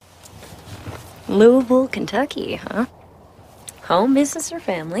Louisville, Kentucky, huh? Home, business, or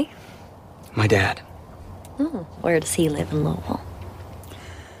family? My dad. Oh, where does he live in Louisville?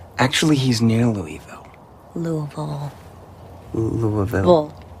 Actually, he's near Louisville. Louisville.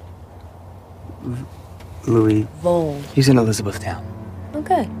 Louisville. Louis. Vol. He's in Elizabethtown. Oh,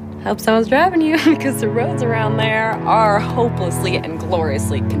 good. Hope someone's driving you, because the roads around there are hopelessly and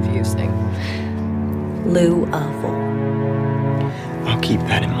gloriously confusing. Louisville. I'll keep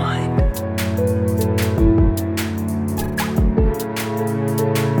that in mind.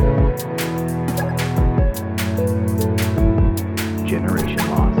 Generation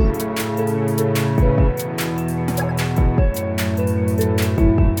Lost.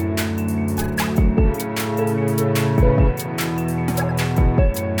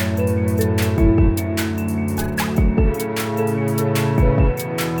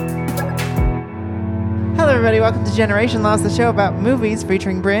 Hello, everybody. Welcome to Generation Lost, the show about movies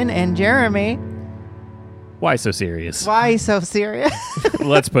featuring Bryn and Jeremy. Why so serious? Why so serious?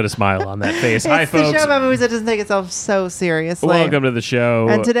 Let's put a smile on that face. Hi, It's the folks. show about movies that doesn't take itself so seriously. Welcome to the show.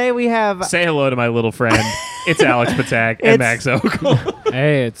 And today we have... Say hello to my little friend. It's Alex Patak and Max Ogle.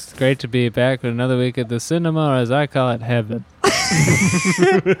 Hey, it's great to be back with another week at the cinema, or as I call it, heaven.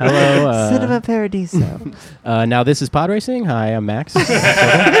 Hello. Cinema Paradiso. Now this is Pod Racing. Hi, I'm Max.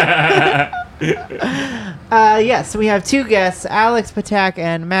 Yes, we have two guests, Alex Patak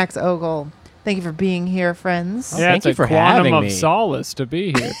and Max Ogle. Thank you for being here, friends. Yeah, thank it's you a for quantum having of me. solace to be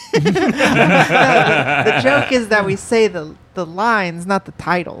here. The joke is that we say the lines, not the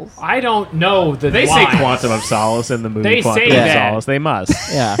titles. I don't know the They say Quantum of Solace in the movie They Quantum say of that. Solace. They must.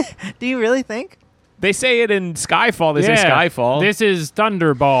 Yeah. Do you really think? They say it in Skyfall. They say Skyfall. This is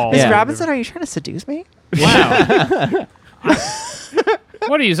Thunderball. Miss Yeah. Robinson, are you trying to seduce me? Wow.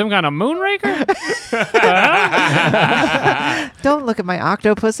 What are you, some kind of moonraker? Don't look at my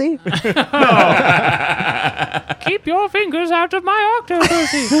octopussy. Keep your fingers out of my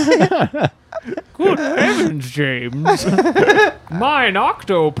octopus. Good heavens, James. Mine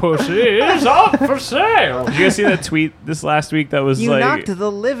octopus is up for sale. Did you guys see that tweet this last week that was You like... knocked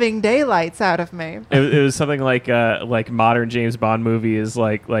the living daylights out of me. It was something like modern James Bond movie is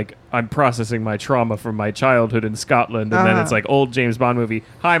like I'm processing my trauma from my childhood in Scotland, and then it's like old James Bond movie.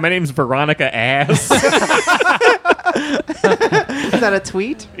 Hi, my name's Veronica Ass. Is that a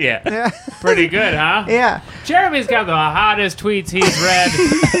tweet? Yeah. Yeah. Pretty good, huh? Yeah. Jeremy's got the hottest tweets he's read.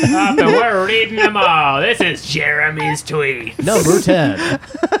 And we're reading them all. This is Jeremy's tweet. Number 10.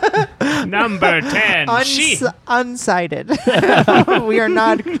 Number 10. Unsighted. We are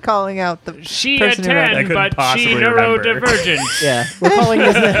not calling out the She a person who wrote it. 10, couldn't but she possibly remember. neurodivergent. Yeah.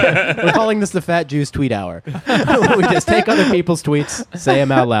 We're calling this the Fat Juice Tweet Hour. We just take other people's tweets, say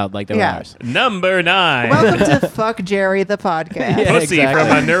them out loud like they're Yeah. ours. Number 9. Welcome to Fuck Jerry, the podcast. Yeah. Pussy exactly.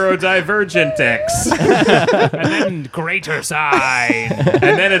 from a neurodivergent ex. And then greater side.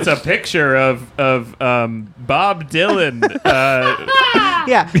 And then it's a picture of Bob Dylan.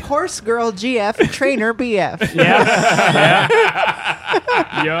 Yeah. Horse girl GF, trainer BF. Yeah.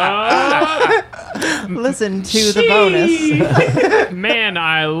 Listen to the bonus. Man,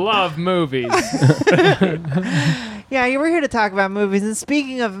 I love movies. Yeah, we're here to talk about movies. And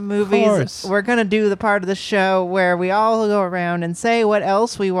speaking of movies, course. we're going to do the part of the show where we all go around and say what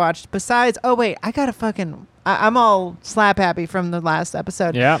else we watched besides... Oh, wait, I got to fucking... I'm all slap happy from the last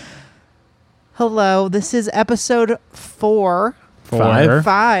episode. Yeah. Hello, this is episode 4. 5.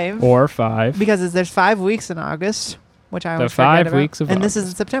 5. Because there's 5 weeks in August, which I always 5 forget about. weeks of And this is in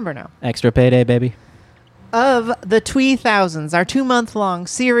August. September now. Extra payday, baby. Of the Twee Thousands, our 2-month-long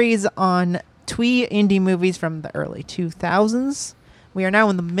series on Twee indie movies from the early 2000s. We are now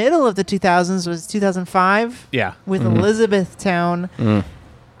in the middle of the 2000s, was 2005 Yeah. with Elizabethtown. And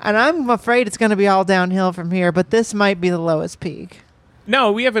I'm afraid it's going to be all downhill from here, but this might be the lowest peak.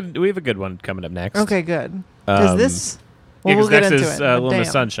 No, we have a good one coming up next. Okay, good. Because this... Yeah, Well, we'll get next into is it. but Little Miss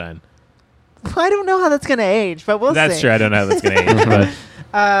damn. Sunshine. I don't know how that's going to age, but we'll That's see. true. I don't know how that's going to age,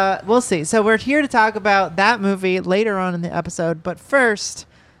 but We'll see. So we're here to talk about that movie later on in the episode. But first,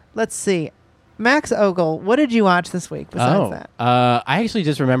 let's see. Max Ogle, what did you watch this week besides that? I actually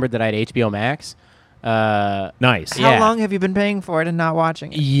just remembered that I had HBO Max. nice. Yeah. How long have you been paying for it and not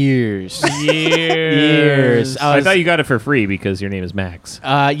watching it? Years. Years. I thought you got it for free because your name is Max.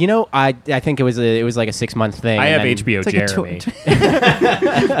 I think it was like a 6-month thing. I have and then- HBO It's like a Jeremy.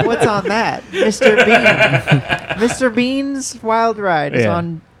 What's on that? Mr. Bean. Mr. Bean's Wild Ride is Yeah.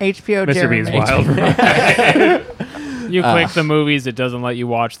 on HBO Mr. Jeremy. Bean's Wild Ride. You click the movies, it doesn't let you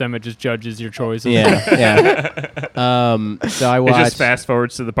watch them. It just judges your choices. Yeah. So I It watched. just fast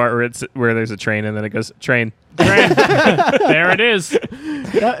forwards to the part where there's a train, and then it goes train. There it is.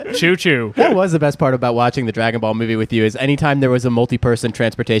 Choo choo. That was the best part about watching the Dragon Ball movie with you. Is anytime there was a multi-person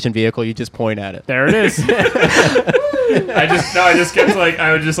transportation vehicle, you just point at it. There it is. I just kept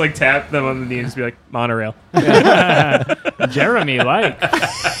I would just tap them on the knee and just be like monorail. Jeremy,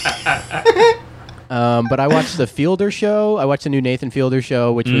 But I watched the Fielder show. I watched the new Nathan Fielder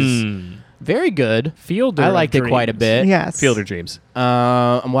show, which was very good. Fielder. I liked it quite a bit. Yes. Fielder Dreams.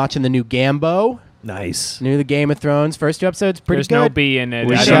 I'm watching the new Gambo. Nice. New The Game of Thrones. First 2 episodes, pretty There's good. no B in it.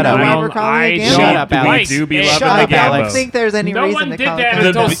 Shut up. Why we're calling it Gambo? Shut up, Alex. like We do be it. loving Shut the up, Gambo. Alex. I don't think there's any No reason one to did call that it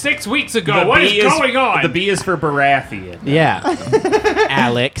until B- 6 weeks ago. What is going on? The B is for Baratheon. Yeah.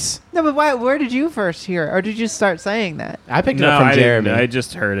 Alex. No, but where did you first hear it? Or did you start saying that? I picked it No, up from I Jeremy. didn't. I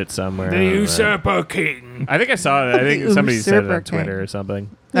just heard it somewhere. I The don't know. usurper king. I think I saw it. I think somebody said it on Usurper Twitter king. or something.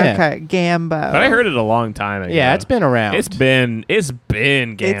 Yeah. Okay, Gambo. But I heard it a long time ago. Yeah, it's been around. It's been Gambo.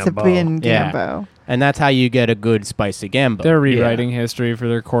 It's a bin Yeah. Gambo. And that's how you get a good spicy Gambo. They're rewriting history for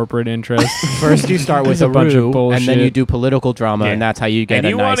their corporate interests. First, you start with It's a a bunch of roux, and then bullshit. you do political drama, Yeah. and that's how you get And a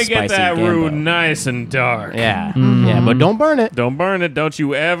you nice want to spicy get that roux Gambo. nice and dark. Yeah, yeah, but don't burn it. Don't burn it. Don't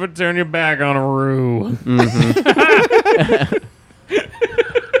you ever turn your back on a roux.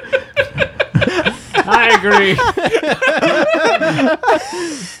 I agree.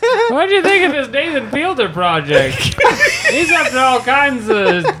 What do you think of this Nathan Fielder project? He's up to all kinds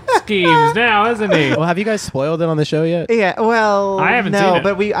of schemes now, isn't he? Well, have you guys spoiled it on the show yet? Yeah, well, I haven't no, seen it.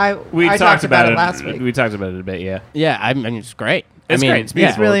 but We I talked about it last week. We talked about it a bit, yeah. Yeah, I mean, it's great. It's I mean, great. It's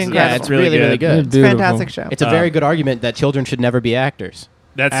beautiful. really Yeah, incredible. it's really, really good. It's a fantastic show. It's a very good argument that children should never be actors.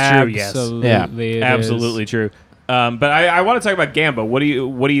 That's true, yes. Absolutely. it Absolutely is. true. But I want to talk about Gambo. What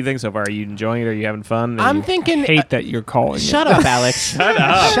do you think so far? Are you enjoying it? Are you having fun? Are I'm you- thinking. Hate that you're calling Shut up, Alex. Shut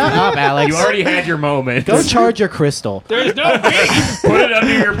up. Shut up, Alex. You already had your moment. Go charge your crystal. There's no B. Put it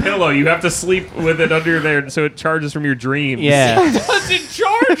under your pillow. You have to sleep with it under there so it charges from your dreams. Yeah, Doesn't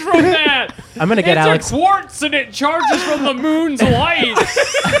charge from that. I'm gonna get It's Alex. a quartz and it charges from the moon's light.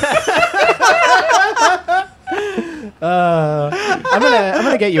 I'm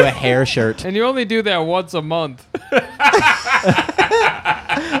gonna get you a hair shirt. And you only do that once a month.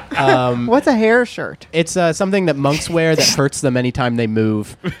 What's a hair shirt? It's something that monks wear that hurts them anytime they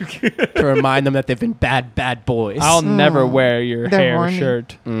move to remind them that they've been bad boys. I'll never wear your They're hair horny.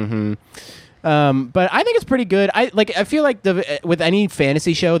 shirt. But I think it's pretty good. I feel like with any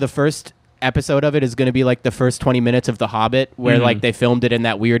fantasy show, the first episode of it is going to be like the first 20 minutes of The Hobbit, where like they filmed it in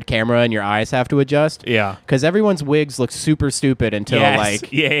that weird camera and your eyes have to adjust. Yeah. Because everyone's wigs look super stupid until Yes.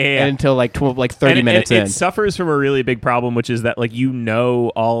 like Yeah. until like 30 minutes in. It suffers from a really big problem, which is that you know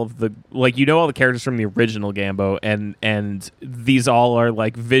all the characters from the original Gambo, and these all are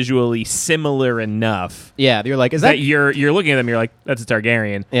like visually similar enough Yeah, you're like, is that that? you're looking at them, you're like, that's a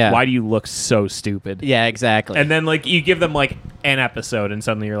Targaryen. Yeah. Why do you look so stupid? Yeah, exactly. And then like you give them like an episode, and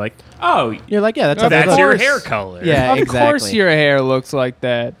suddenly you're like, oh, you're like, yeah, that's how they that's look. your hair color. Yeah, Of exactly. course your hair looks like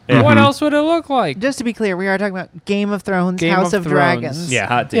that. Yeah. What else would it look like? Just to be clear, we are talking about Game of Thrones, Game House of of Thrones. Dragons. Yeah,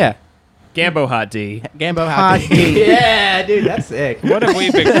 hot D. Yeah, Gambo hot D. Gambo Hot hot D. Yeah, dude, that's sick. What have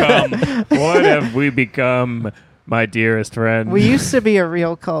we become? What have we become, my dearest friend? We used to be a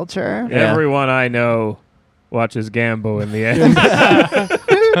real culture. Yeah. Everyone I know watches Gambo in the end.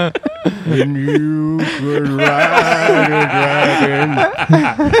 And you could ride a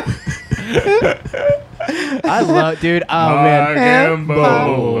dragon. I love, dude. Oh man,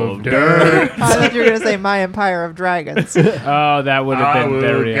 Gambo of dirt. I thought you were going to say My Empire of Dragons. Oh, that would have I been will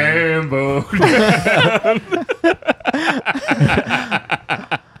very. Gambo.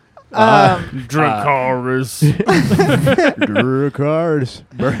 Dracarys. Dracarys.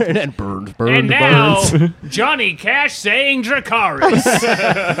 Burn and burns, burns, And now, burns. Johnny Cash saying Dracarys.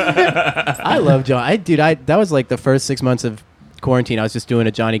 I love John. That was like the first 6 months of quarantine. I was just doing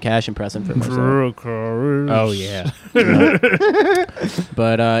a Johnny Cash impression for myself. Dracarys. Oh yeah,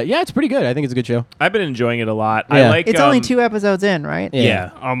 But yeah, it's pretty good. I think it's a good show. I've been enjoying it a lot. Yeah. I like. It's only 2 episodes in, right? Yeah.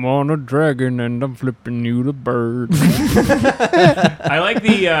 I'm on a dragon and I'm flipping you the bird. I like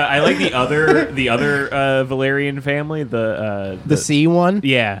the other Valerian family. The C one.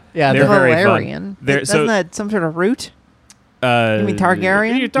 Yeah, Yeah, they're the very Valerian. fun. They're Doesn't that some sort of root? You mean Are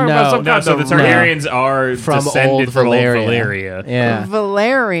Targaryen? you talking No. about some No, kind so of the Targaryens are From descended old from Valeria. old Valeria. Yeah.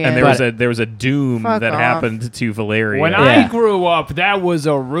 Valerian. And there was a doom Fuck that off. happened to Valeria. When Yeah. I grew up, that was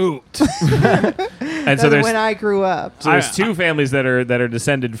a root. And so there's when I grew up. So there's two families that are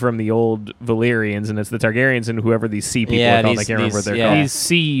descended from the old Valyrians, and it's the Targaryens and whoever these sea people are called. I can't remember what they're called. These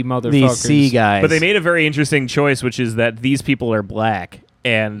sea motherfuckers. These sea guys. But they made a very interesting choice, which is that these people are black.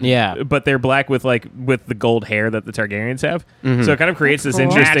 But they're black with the gold hair that the Targaryens have. Mm-hmm. So it kind of creates this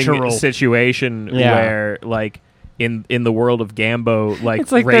interesting situation where in the world of Gambo, like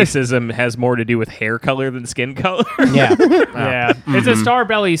racism has more to do with hair color than skin color. Yeah. It's a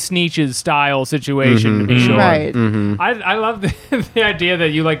Starbelly Sneetches style situation, to be sure. Right. I love the idea that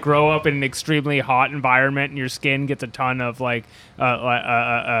you like grow up in an extremely hot environment and your skin gets a ton of color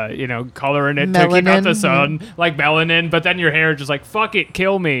in it to keep out the sun, like melanin, but then your hair is just like, fuck it,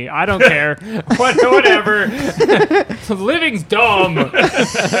 kill me. I don't care. Whatever. Living's dumb.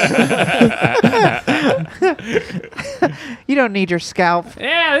 You don't need your scalp.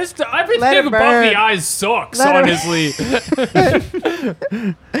 Yeah, everything above the eyes sucks, honestly.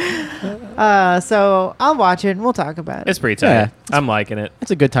 So I'll watch it and we'll talk about it. It's pretty tight. Yeah. I'm liking it.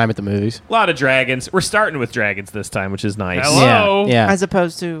 It's a good time at the movies. A lot of dragons. We're starting with dragons this time, which is nice. Hello. Yeah. As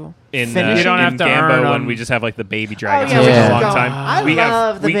opposed to In You don't have to Gambo, earn 'em. when we just have like the baby dragons yeah, for we a just long go. time. I We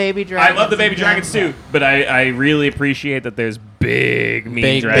love the baby dragons I love the baby in dragons too, but I really appreciate that there's big mean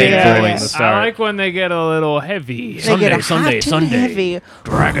Big dragons dragons. in the I start. like when they get a little heavy. they get a hot and heavy.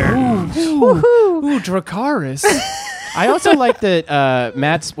 Dragons. Woohoo. Ooh, Dracarys. I also like the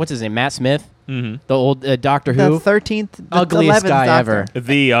what's his name? Matt Smith, the old Doctor The Who, 13th, the ugliest 11th guy Doctor. ever,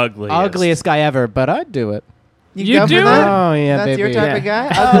 The ugliest. guy ever. But I'd do it. You go do for that? Oh yeah, That's baby. your type of yeah.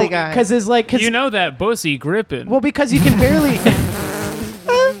 guy? Ugly guy. Because it's like, You know that bussy gripping. well, because you can barely.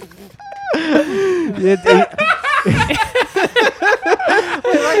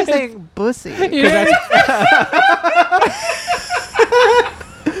 Why are you saying bussy?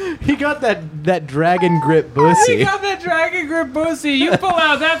 He got that dragon grip bussy. You got that dragon grip bussy. You pull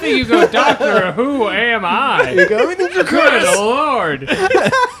out that thing, you go, Doctor, who am I? You go, Good Lord.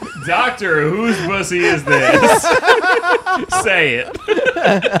 Doctor, whose pussy is this? Say it.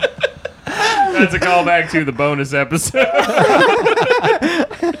 That's a callback to the bonus episode.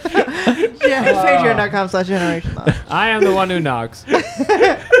 Yeah, Patreon.com/Generation Lost. I am the one who knocks.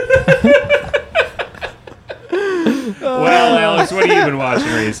 Well, Alex, what have you been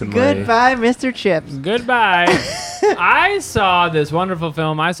watching recently? Goodbye, Mr. Chips. Goodbye. I saw this wonderful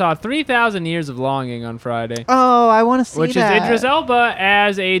film. I saw 3,000 Years of Longing on Friday. Oh, I want to see Which that. is Idris Elba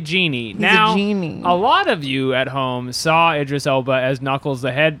as a genie. He's a genie. A lot of you at home saw Idris Elba as Knuckles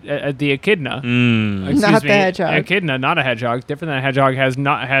the the echidna. Excuse Not me, the hedgehog. Echidna, not a hedgehog. Different than a hedgehog.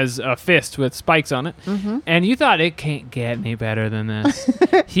 Has a fist with spikes on it. Mm-hmm. And you thought it can't get any better than this.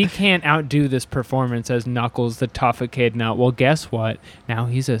 He can't outdo this performance as Knuckles the tough echidna. Well, guess what? Now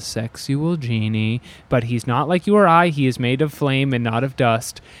he's a sexual genie, but he's not like you or I. He is made of flame and not of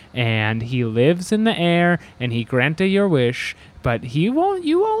dust, and he lives in the air, and he granted your wish, but you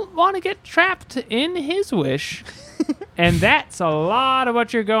won't want to get trapped in his wish. And that's a lot of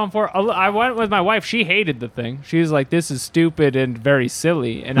what you're going for. I went with my wife. She hated the thing. She was like, this is stupid and very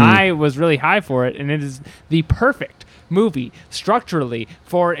silly. And I was really high for it, and it is the perfect movie structurally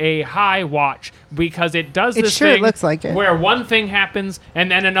for a high watch, because it does It this sure thing looks like it. where one thing happens and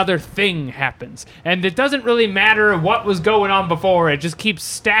then another thing happens, and it doesn't really matter what was going on before. It just keeps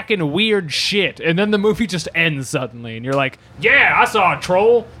stacking weird shit, and then the movie just ends suddenly, and you're like, yeah, I saw a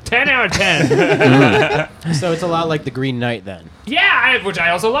troll. 10 out of 10. So it's a lot like The Green Knight then. Yeah, which I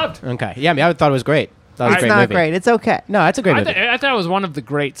also loved. Okay. Yeah, I mean, I thought it was great. That was a It's great not movie. great. It's okay. No, it's a great I movie. thought it was one of the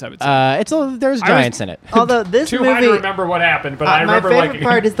greats, I would say. There's giants in it. Although this Too movie, high to remember what happened, but I my remember favorite liking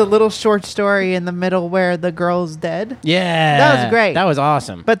part it. is the little short story in the middle where the girl's dead. Yeah. That was great. That was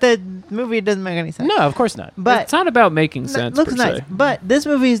awesome. But the movie doesn't make any sense. No, of course not. But It's not about making it sense, looks per nice. se. But this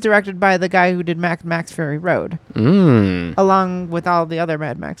movie is directed by the guy who did Max Fury Road, Mm. along with all the other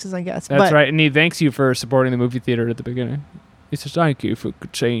Mad Maxes, I guess. That's but right, and he thanks you for supporting the movie theater at the beginning. He says, thank you for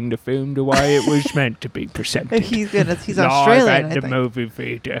seeing the film the way it was meant to be presented. He's Australian, Live I at the think. movie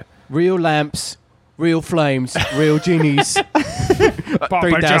theater. Real lamps, real flames, real genies. Papa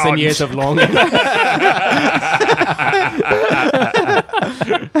 3,000 John's. years of longing.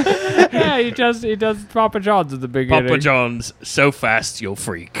 Yeah, he does Papa John's at the beginning. Papa John's, so fast you'll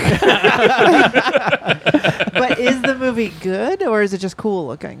freak. But is the movie good or is it just cool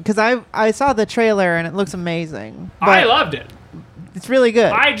looking? Because I saw the trailer and it looks amazing. But I loved it. it's really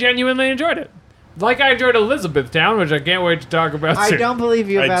good. I genuinely enjoyed it. Like I enjoyed Elizabethtown, which I can't wait to talk about I soon. don't believe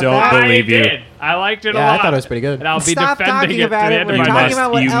you I about don't that. believe you. did. I liked it a Yeah, lot. I thought it was pretty good. And I'll be Stop defending talking it about to the it. end We're of my talking life.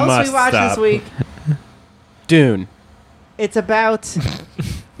 about what You else we must watched stop. this week. Dune. It's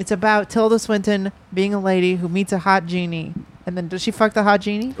about Tilda Swinton being a lady who meets a hot genie And then does she fuck the hot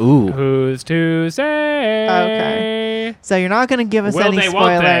genie? Ooh. Who's to say? Okay. So you're not going to give us Will any they?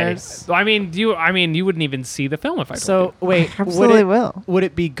 Won't they? spoilers. I mean, you wouldn't even see the film if I told So wait, Absolutely will. would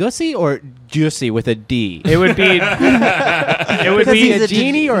it be Gussie or Juicy with a D? you. It would be. it would Because be. he's a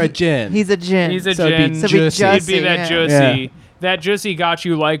genie or a djinn? He's a djinn. He's a So it'd be djinn. So it'd be Juicy. He'd be that yeah. juicy. Yeah. That juicy got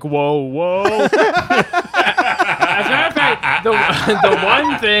you like whoa whoa. As a matter of fact, the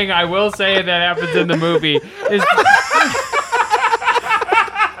one thing I will say that happens in the movie is.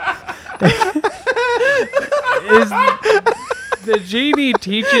 is the genie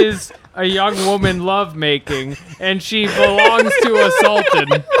teaches a young woman lovemaking, and she belongs to a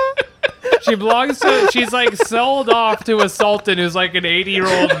sultan. She's like sold off to a sultan who's like an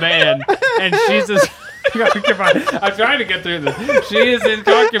 80-year-old man, and she's a concubine. I'm trying to get through this. She is in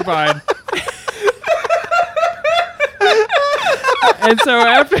concubine. And so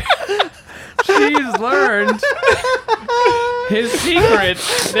after she's learned his secret,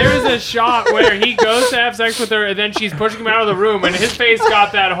 there's a shot where he goes to have sex with her, and then she's pushing him out of the room, and his face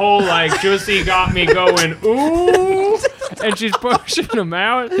got that whole like Juicy got me going ooh, and she's pushing him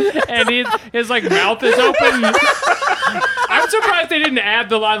out, and his like mouth is open. I'm surprised they didn't add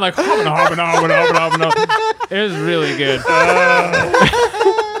the line like hobbin, hobbin, hobbin, hobbin, hobbin, hobbin. It was really good.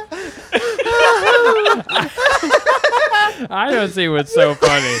 I don't see what's so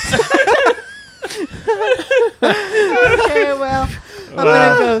funny. Okay, well, I'm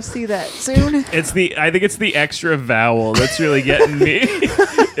going to go see that soon. I think it's the extra vowel that's really getting me in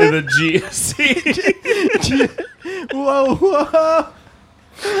the GSC. Whoa, whoa.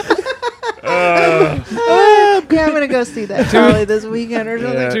 Yeah, I'm going to go see that probably this weekend or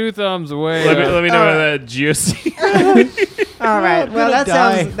something. 2 thumbs away. Let me know that GSC. All right. Well, gonna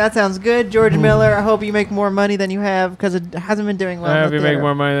die. that sounds good. George Miller, I hope you make more money than you have because it hasn't been doing well. I in hope the you make theater.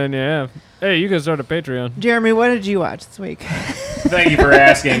 more money than you have. Hey, you can start a Patreon. Jeremy, what did you watch this week? Thank you for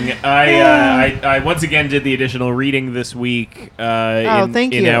asking. I once again did the additional reading this week.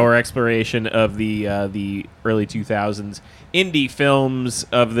 Thank in you. our exploration of the early 2000s indie films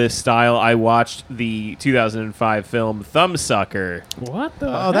of this style. I watched the 2005 film Thumbsucker What the?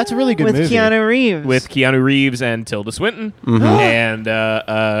 Oh, that's a really good With movie. Keanu Reeves. with Keanu Reeves and Tilda Swinton, and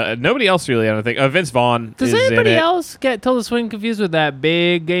nobody else really. I don't think. Vince Vaughn. Does is anybody in it. else get Tilda Swinton confused with that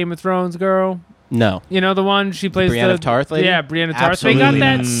big Game of Thrones girl? No. You know, the one she plays Brienne the of Tarth lady? Yeah, Brienne of Tarth. Absolutely They got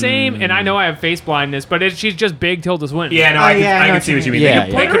that not. same, and I know I have face blindness, but she's just big Tilda Swinton. Yeah, no, Oh, I yeah, I can know see what you mean. Yeah,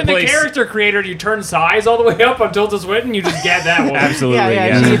 They yeah. could Put her in the place- character creator, you turn size all the way up on Tilda Swinton, you just get that one. Absolutely,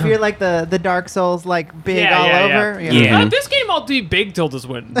 yeah. yeah. If you're like the Dark Souls, like big all over. Yeah. This game, I'll do big Tilda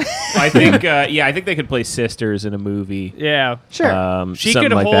Swinton. I think, I think they could play sisters in a movie. Yeah. Sure. She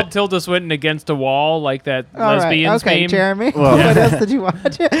Something could like hold that. Tilda Swinton against a wall like that All right. lesbians Okay, meme. Jeremy. What else did you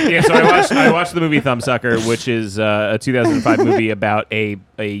watch? Yeah, so I watched the movie Thumbsucker, which is a 2005 movie about a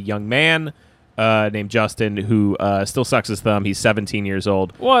young man named Justin who still sucks his thumb. He's 17 years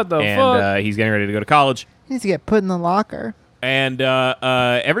old. What the fuck? And he's getting ready to go to college. He needs to get put in the locker. And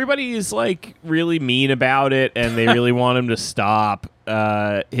everybody is like really mean about it, and they really want him to stop.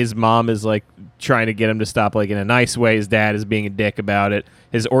 His mom is like trying to get him to stop, like in a nice way. His dad is being a dick about it.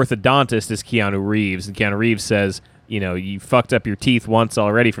 His orthodontist is Keanu Reeves, and Keanu Reeves says, "You know, you fucked up your teeth once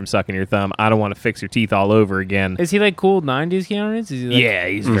already from sucking your thumb. I don't want to fix your teeth all over again." Is he like cool 90s Keanu Reeves? Is he like, Yeah,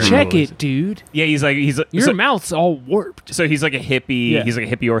 he's very check cool. it, dude. Yeah, he's Your so, mouth's all warped. so he's like a hippie. Yeah. He's like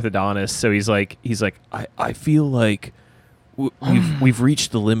a hippie orthodontist. So he's like I feel like we've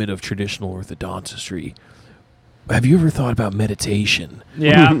reached the limit of traditional orthodontistry. Have you ever thought about meditation?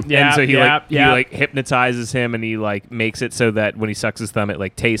 Yeah, And so he like hypnotizes him, and he like makes it so that when he sucks his thumb, it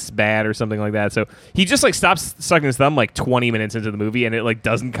like tastes bad or something like that. So he just like stops sucking his thumb like 20 minutes into the movie, and it like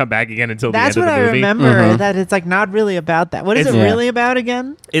doesn't come back again until That's the what end I of the movie. remember. That it's like not really about that. What is It's- it Yeah. really about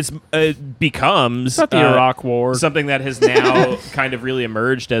again? It's becomes Not the Iraq War. something that has now kind of really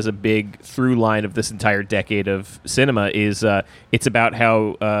emerged as a big through line of this entire decade of cinema. Is it's about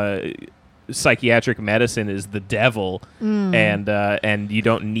how psychiatric medicine is the devil, and you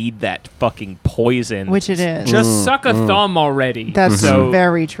don't need that fucking poison. Which it is. Just suck a thumb already. That's So-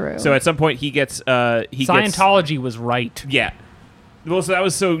 very true. So at some point he gets Scientology was right. Yeah. Well,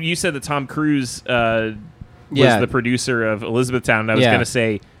 so you said that Tom Cruise was Yeah. the producer of Elizabethtown, and I was Yeah. going to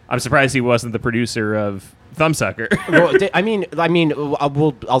say I'm surprised he wasn't the producer of Thumbsucker.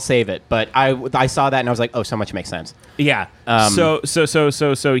 Well, I'll save it. But I saw that and I was like, oh, so much makes sense. Yeah. So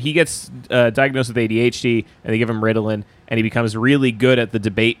he gets diagnosed with ADHD, and they give him Ritalin, and he becomes really good at the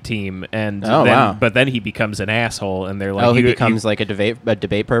debate team. And but then he becomes an asshole, and they're like, he becomes like a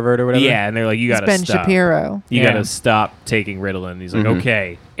debate pervert or whatever. Yeah, and they're like, you It's gotta Ben stop. Shapiro. You Yeah. gotta stop taking Ritalin. And he's like,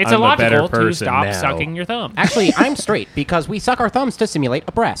 okay, It's I'm a better illogical to person stop now. sucking your thumb. Actually, I'm straight because we suck our thumbs to simulate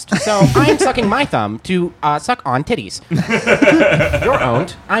a breast. So I'm sucking my thumb to suck on titties. You're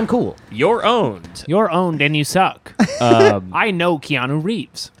owned. I'm cool. You're owned. You're owned and you suck. I know Keanu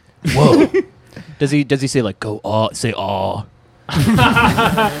Reeves. Whoa. Does he say like go say aw? I'm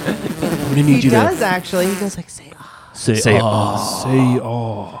gonna need He you does actually. He goes like, say, to say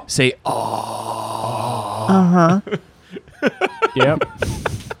aw. Say Yep.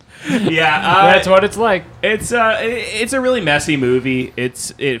 yeah. That's what it's like. It's a really messy movie.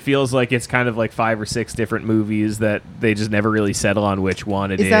 It feels like it's kind of like 5 or 6 different movies that they just never really settle on which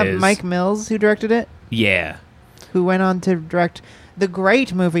one it is. Is that Mike Mills who directed it? Yeah. Who went on to direct the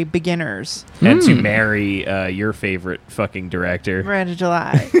great movie Beginners, And to marry your favorite fucking director. Miranda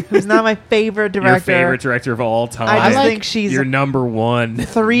July, who's not my favorite director. Your favorite director of all time. I just think she's your number one.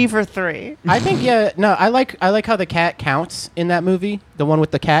 3 for 3. I think I like how the cat counts in that movie. The one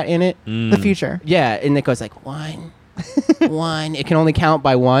with the cat in it. The future. Yeah, and it goes like 1, 1. It can only count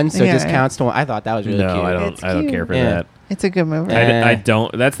by 1, so it just Yeah. counts to 1. I thought that was really No, cute. It's I don't cute. care for Yeah. that. It's a good movie. I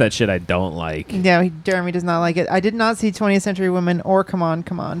don't. That's that shit I don't like. Yeah, Jeremy does not like it. I did not see 20th Century Women or Come On,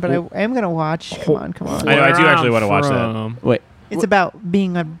 but I am going to watch Come On. I know, I do actually want to watch that. Wait, It's about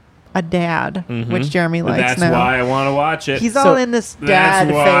being a dad, which Jeremy likes That's now. why I want to watch it. He's all in this dad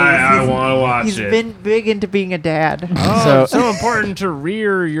That's why phase. I want to watch He's it. been big into being a dad. Oh, it's so important to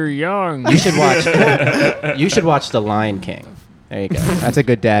rear your young. you should watch. You should watch The Lion King. There you go. That's a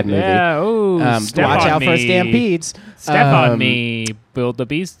good dad movie. Yeah, ooh, step Watch on out for me. stampedes. Step on me, build the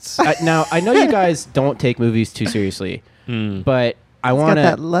beasts. Now I know you guys don't take movies too seriously, but I He's got want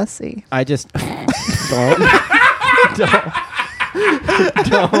that to. Lussie. I just don't.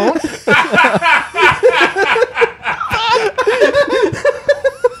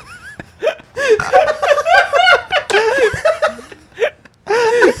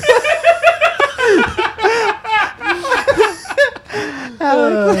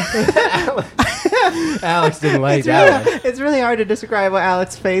 Alex didn't like that one. It's really hard to describe what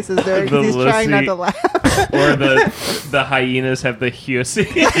Alex's face is doing The because he's trying not Lussie. to laugh. Or the hyenas have the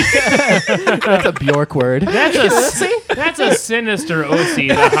Husey. That's a Bjork word. That's a sinister Ossie,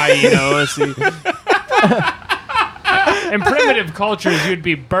 the hyena Ossie. In primitive cultures, you'd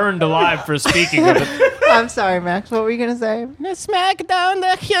be burned alive for speaking of it. I'm sorry, Max. What were you going to say? Smack down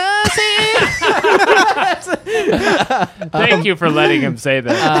the Thank you for letting him say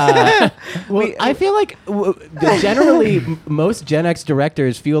that. Well, I feel like generally most Gen X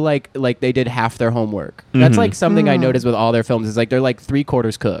directors feel like they did half their homework. That's like something I noticed with all their films. Is like they're like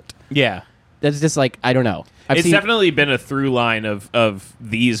 3/4 cooked. Yeah. That's just like I don't know. It's definitely been a through line of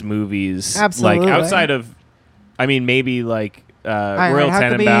these movies. Absolutely. Like outside of, I mean, maybe like Iron Royal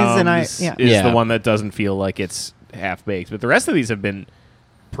Huckabees Tenenbaums is Yeah. the one that doesn't feel like it's half baked. But the rest of these have been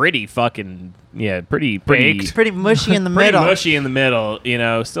pretty fucking pretty Baked. Pretty mushy in the pretty middle. mushy in the middle. You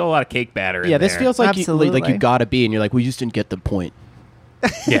know, still a lot of cake batter. Yeah, in this there. feels like you Absolutely. gotta be, and you're like, we just didn't get the point.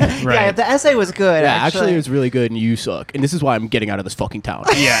 yeah, Yeah, right. the essay was good. Yeah, actually, it was really good, and you suck, and this is why I'm getting out of this fucking town.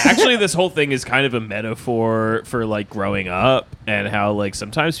 Yeah, actually, this whole thing is kind of a metaphor for like growing up and how like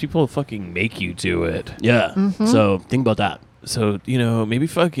sometimes people fucking make you do it. Yeah. So think about that. So you know, maybe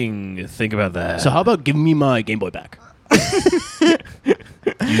fucking think about that. So how about giving me my Game Boy back?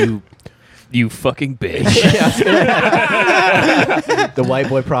 you fucking bitch. The white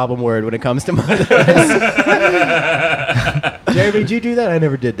boy problem word when it comes to mothers. Jeremy, did you do that? I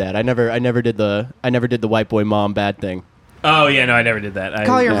never did that. I never did the white boy mom bad thing. Oh yeah, no, I never did that.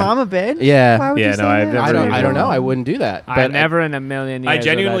 Call your mom a bitch? Yeah. Why would Yeah, you no, say I've that? never- I don't know. I wouldn't do that. I never in a million years. I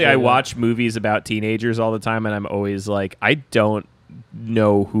genuinely would I do that. watch movies about teenagers all the time, and I'm always like, I don't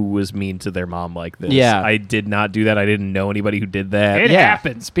know who was mean to their mom like this. Yeah. I did not do that. I didn't know anybody who did that. It Yeah.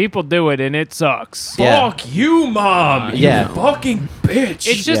 happens. People do it, and it sucks. Yeah. Fuck you, mom. Yeah. You fucking bitch.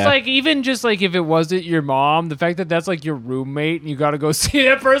 It's just Yeah. like, even just like if it wasn't your mom, the fact that that's like your roommate and you got to go see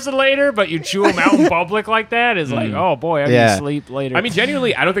that person later, but you chew them out in public like that is like, oh boy, I Yeah. need sleep later. I mean,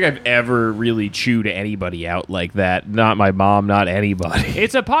 genuinely, I don't think I've ever really chewed anybody out like that. Not my mom, not anybody.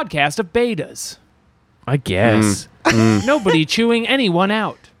 it's a podcast of betas. I guess. Nobody chewing anyone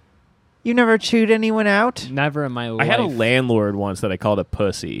out. You never chewed anyone out? Never in my life. I had a landlord once that I called a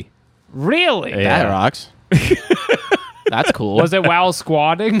pussy. Really? Yeah. That rocks. That's cool. Was it while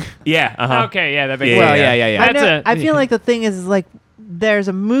squatting? Yeah. Uh-huh. Okay, yeah, that makes Yeah, sense. Well, yeah. That's I feel like the thing is like there's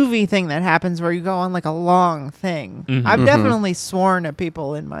a movie thing that happens where you go on like a long thing. I've definitely sworn at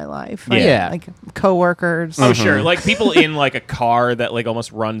people in my life. Like, Yeah. like coworkers. Oh, sure. Like people in like a car that like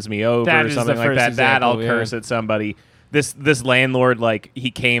almost runs me over That or is something the like first that. That I'll example, yeah. curse at somebody. This landlord, like,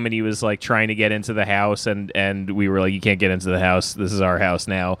 he came and he was like trying to get into the house, and we were like, you can't get into the house. This is our house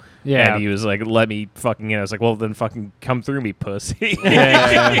now. Yeah. And he was like, let me fucking in. I was like, well, then fucking come through me, pussy.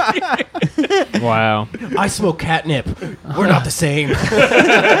 Wow. I smoke catnip. We're not the same.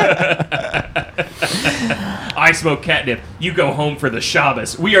 I smoke catnip. You go home for the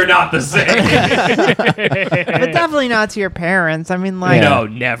Shabbos. We are not the same. But definitely not to your parents. I mean, like, No,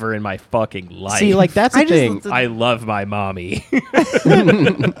 never in my fucking life. See, like that's the I just- thing. I love my mommy.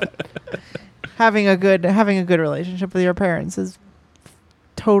 having a good relationship with your parents is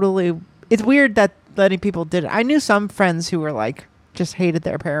totally. It's weird that letting people did it. I knew some friends who were like just hated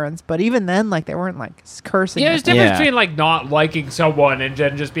their parents, but even then, like they weren't like cursing. Yeah, at there's them. difference Yeah. between like not liking someone and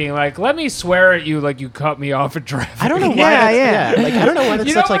then just being like, "Let me swear at you like you cut me off at traffic." I don't know why. Yeah, Like I don't know why that's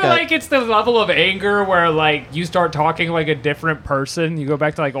You know such when like a. like it's the level of anger where like you start talking like a different person. You go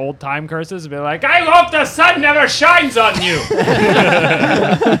back to like old time curses and be like, "I hope the sun never shines on you.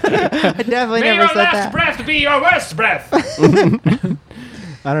 I definitely May never your said last that. breath be your worst breath."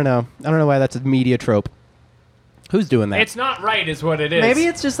 I don't know. I don't know why that's a media trope. Who's doing that? It's not right, is what it is. Maybe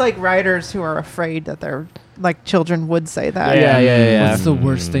it's just like writers who are afraid that their like children would say that. Yeah. What's the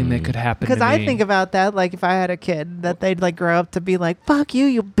worst thing that could happen? Because to I me? think about that, like if I had a kid, that they'd like grow up to be like, "Fuck you,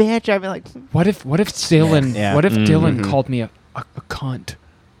 you bitch." I'd be like, What if Dylan? Yeah. What if Dylan called me a cunt?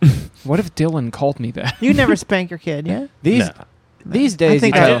 What if Dylan called me that? "You never spank your kid, yeah?" These days,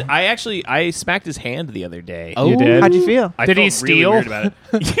 think you I know- did. I smacked his hand the other day. Oh, You did? How'd you feel? I Did he felt really steal? weird about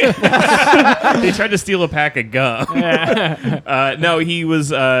it. He tried to steal a pack of gum. No, he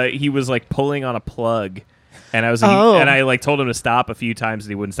was like pulling on a plug, and I was Oh. and I like told him to stop a few times,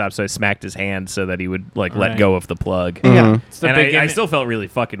 and he wouldn't stop. So I smacked his hand so that he would like let Right. go of the plug. Yeah. It's the And I beginning- still felt really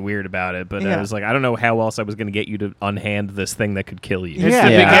fucking weird about it, but I Yeah. was like, I don't know how else I was going to get you to unhand this thing that could kill you. It's Yeah.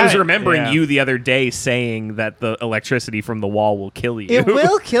 the Yeah. I was beginning- remembering yeah. you the other day saying that the electricity from the wall will kill you. It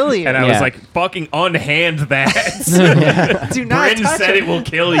will kill you. And I Yeah. was like, fucking unhand that. Do not Bryn touch said it will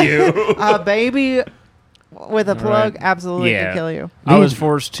kill you. A baby with a plug absolutely Yeah. could kill you. I was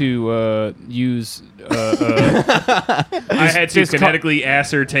forced to use. I had to just kinetically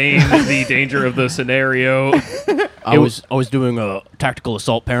ascertain the danger of the scenario. I was doing a tactical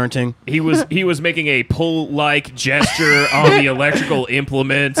assault parenting. He was making a pull-like gesture on the electrical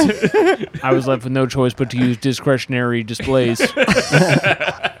implement. I was left with no choice but to use discretionary displays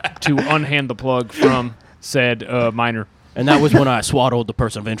to unhand the plug from said minor. And that was when I swaddled the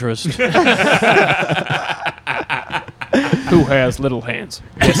person of interest. Who has little hands?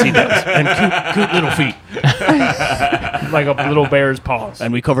 Yes, he does. And cute little feet. Like a little bear's paws.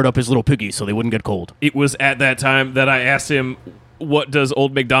 And we covered up his little piggies so they wouldn't get cold. It was at that time that I asked him, "What does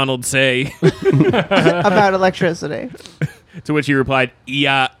Old MacDonald say?" About electricity. To which he replied,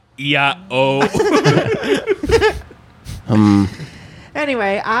 "E-I-E-I-O."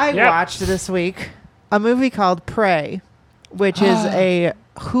 Anyway, I Yep. watched this week a movie called Prey, which is a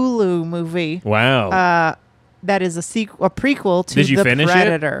Hulu movie Wow. that is a prequel to Did you The finish it?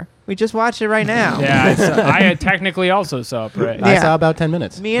 Predator. We just watched it right now. Yeah, I technically also saw Prey. I Yeah. saw about 10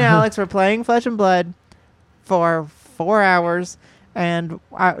 minutes. Me and Alex were playing Flesh and Blood for 4 hours, and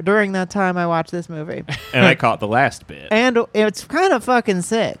during that time, I watched this movie. And I caught the last bit. And it's kind of fucking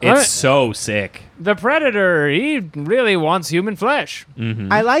sick. It's so sick. The Predator, he really wants human flesh.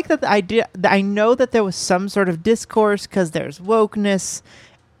 I like that I know that there was some sort of discourse because there's wokeness.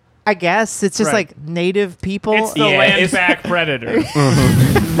 I guess it's just Right. like native people. It's the Yeah, land it's- back Predator.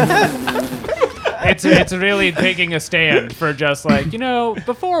 It's really taking a stand for just like,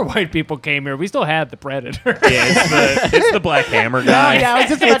 before white people came here, we still had the Predator. Yeah, it's the Black Hammer guy. I was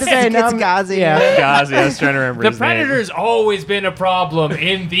just about to say, it's Ghazi. Yeah. Ghazi, I was trying to remember The his name. Predator's always been a problem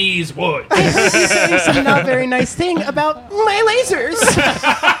in these woods. Say some not very nice thing about my lasers.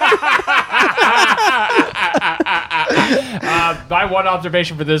 My one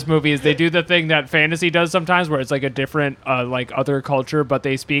observation for this movie is they do the thing that fantasy does sometimes where it's like a different like other culture, but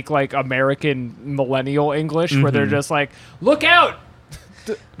they speak like American millennial English where they're just like, look out,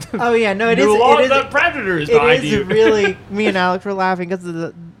 Oh yeah, no, it is. the It is. Predator is It behind is you. really. Me and Alex were laughing because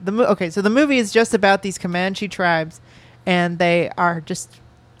of okay, so the movie is just about these Comanche tribes, and they are just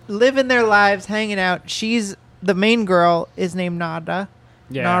living their lives, hanging out. The main girl is named Nada,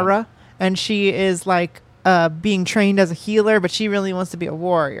 Yeah. Nara, and she is like being trained as a healer, but she really wants to be a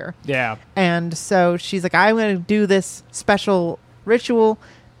warrior. Yeah. And so she's like, I'm going to do this special ritual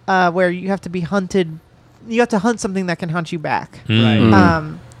where you have to be hunted. You have to hunt something that can hunt you back.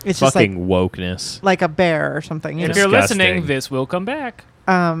 Right. It's just Fucking wokeness. like a bear or something. You If know? you're listening, Disgusting. this will come back.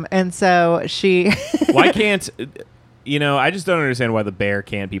 And so she. Why can't I just don't understand why the bear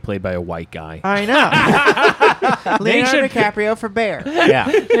can't be played by a white guy. I know. Leonardo should- DiCaprio for bear.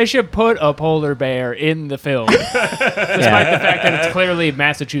 Yeah. They should put a polar bear in the film, despite the fact that it's clearly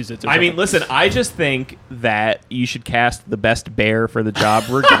Massachusetts. Or I mean, something. listen, I just think that you should cast the best bear for the job,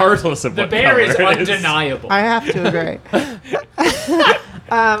 regardless of the what bear is color it undeniable. I have to agree.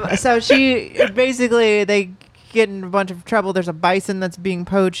 So basically they get in a bunch of trouble. There's a bison that's being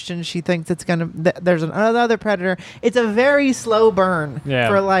poached, and she thinks it's gonna. There's another predator. It's a very slow burn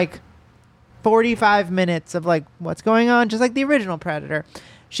for like 45 minutes of like what's going on, just like the original Predator.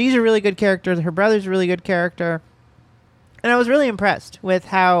 She's a really good character. Her brother's a really good character, and I was really impressed with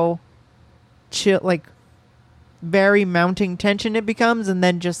how chill, like very mounting tension it becomes, and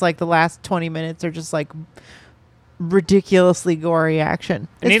then just like the last 20 minutes are just like ridiculously gory action.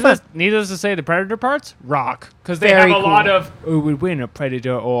 It's fun. Needless to say, the predator parts rock because they Very have a lot cool. of who would win, a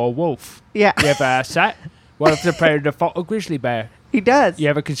predator or a wolf. Yeah, You ever sat? What if the predator fought a grizzly bear? he does. You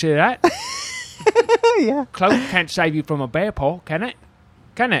ever consider that? Yeah. Cloak can't save you from a bear paw, can it?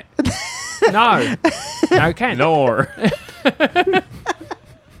 Can it? No, it can't. Nor.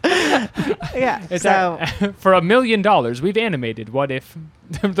 Yeah. It's So for $1 million, we've animated what if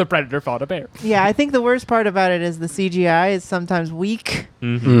the predator fought a bear. yeah, I think the worst part about it is the CGI is sometimes weak.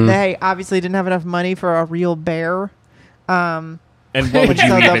 Mm-hmm. They obviously didn't have enough money for a real bear. And what would you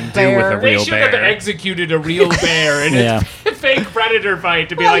So the even do with bear- a They real should have bear? executed a real bear in Yeah. a fake predator fight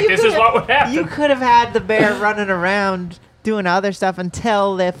to be Well, like, you this is could've- what would happen. You could have had the bear running around doing other stuff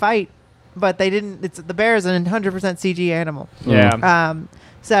until they fight, but they didn't. The bear is an 100% CG animal. Yeah.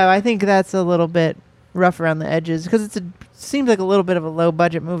 So I think that's a little bit rough around the edges because seems like a little bit of a low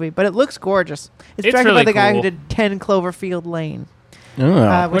budget movie, but it looks gorgeous. It's directed really by the guy who cool. did 10 Cloverfield Lane,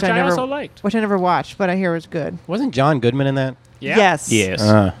 Oh. Which I never, also liked. which I never watched, but I hear was good. Wasn't John Goodman in that? Yeah. Yes. Yes.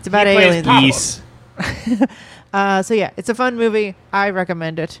 It's about He plays aliens. Papa. Geese. So yeah, it's a fun movie. I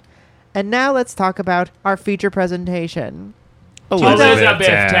recommend it. And now let's talk about our feature presentation.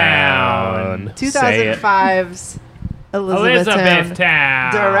 Elizabethtown. Say it. 2005's Elizabethtown.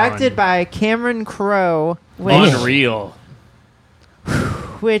 Elizabethtown. Directed by Cameron Crowe. Which, Unreal.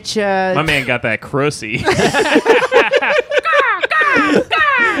 which My man got that Crussy.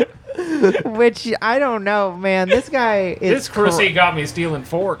 which I don't know, man. This guy is This Chrissy got me stealing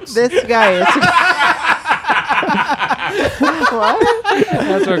forks. This guy is what?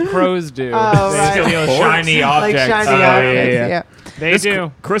 That's what crows do. Oh, They right. steal Forks? shiny Like objects. shiny Oh, yeah, objects. yeah. Yeah. They This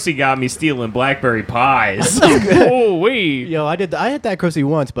do. Crussy got me stealing blackberry pies. Oh, wee. Yo, I had that Chrissy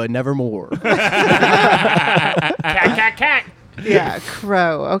once, but never more. Cat, cat, cat. Yeah,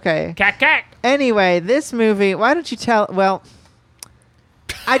 Crow. Okay. Cat, cat. Anyway, this movie, why don't you tell? Well,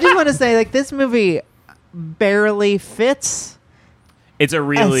 I just want to say, like, this movie barely fits It's a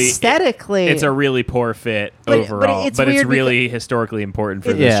really aesthetically. It's a really poor fit But overall, it's but it's weird really historically important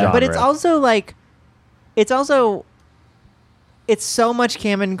for It- this Yeah. genre. But it's also like, it's so much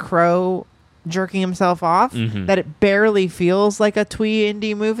Cameron Crowe jerking himself off Mhm. that it barely feels like a twee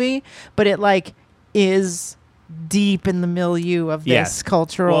indie movie, but it like is deep in the milieu of this Yes.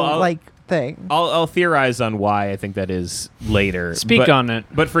 cultural Well, like thing. I'll theorize on why I think that is later. Speak but, on it.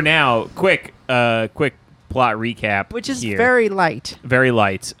 But for now, quick plot recap, Which is here. very light. very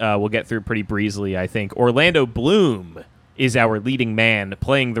light. We'll get through pretty breezily, I think. Orlando Bloom is our leading man,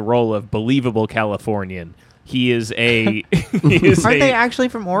 playing the role of believable Californian. He is a. Aren't they actually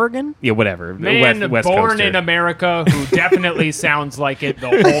from Oregon? Yeah, whatever. Man West born Coaster. in America who definitely sounds like it the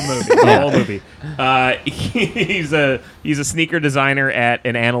whole movie. The whole movie. He's a sneaker designer at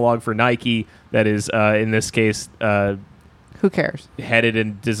an analog for Nike that is in this case Who cares? headed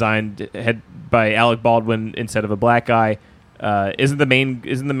and designed by Alec Baldwin instead of a black guy. Isn't the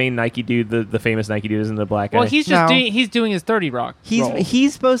main Nike dude the famous Nike dude? Isn't the black guy? Well, he's just No. he's doing his 30 Rock. role.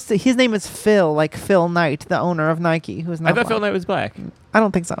 He's supposed to. His name is Phil, like Phil Knight, the owner of Nike, who's not. I thought Phil black. Knight was black. I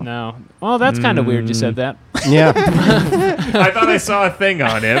don't think so. No. Well, that's kind of weird you said that. Yeah. I thought I saw a thing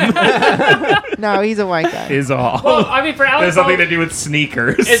on him. No, he's a white guy. Is all. Well, I mean, for Alec There's something to Baldwin, do with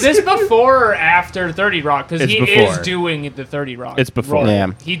sneakers. is this before or after 30 Rock? Because It's he before. is doing the 30 Rock. It's before. role.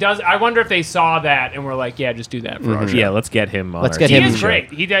 Yeah. He does. I wonder if they saw that and were like, yeah, just do that for our show. Yeah, let's get him on. Let's our get He him TV is in show. great.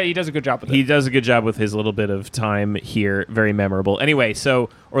 He does a good job with it. He does a good job with his little bit of time here. Very memorable. Anyway, so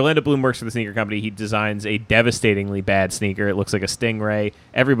Orlando Bloom works for the sneaker company. He designs a devastatingly bad sneaker. It looks like a Stingray.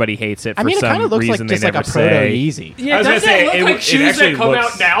 Everybody hates it for I mean, it some kind of looks reason like just they like never a proto say. Yeezy. Yeah, I was gonna doesn't say, it look it- like it shoes actually that come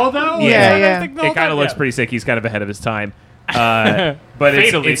looks- out now, though? Yeah, yeah. It kind of looks pretty sick. He's kind of ahead of his time. But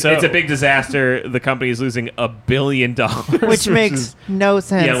Fatally it's so. a big disaster. The company is losing $1 billion. Which makes no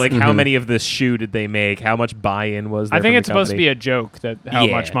sense. Yeah, like how many of this shoe did they make? How much buy-in was there? I think from it's the supposed to company? be a joke that how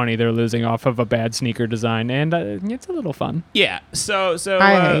Yeah. much money they're losing off of a bad sneaker design, and it's a little fun. Yeah, so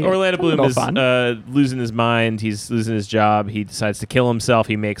I hate it. Orlando It's a Bloom little is fun. losing his mind. He's losing his job. He decides to kill himself.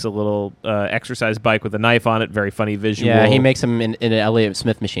 He makes a little exercise bike with a knife on it. Very funny visual. Yeah, he makes him in an Elliott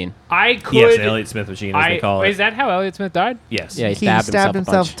Smith machine. I could. Yes, an Elliott Smith machine, as they call Is it. that how Elliott Smith died? Yes. Yeah, he stabbed stabbed himself a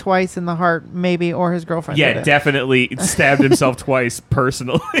himself bunch. twice in the heart, maybe, or his girlfriend. did Yeah, it. definitely stabbed himself twice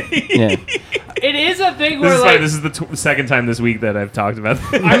personally. Yeah. It is a thing This where is like. funny. This is the second time this week that I've talked about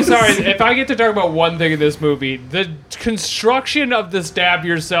this. I'm sorry, if I get to talk about one thing in this movie, the construction of the stab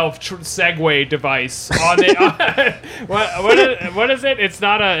yourself Segway device on the what is it? It's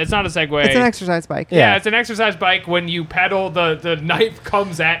not a Segway. It's an exercise bike. Yeah, it's an exercise bike. When you pedal, the knife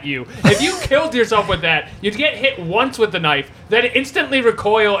comes at you. If you killed yourself with that, you'd get hit once with the knife, then instantly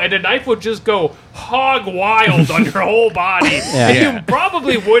recoil, and the knife would just go hog wild on your whole body. And Yeah. you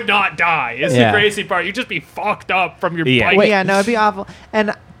probably would not die. Is Yeah. the crazy part. You'd just be fucked up from your Yeah. bike. Wait. Yeah, no, it'd be awful.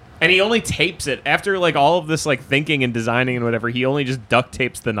 And And he only tapes it after like all of this like thinking and designing and whatever. He only just duct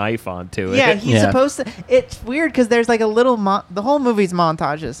tapes the knife onto it. yeah, he's Yeah. supposed to. It's weird because there's like a little. The whole movie's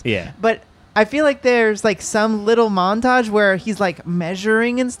montages. Yeah. But I feel like there's like some little montage where he's like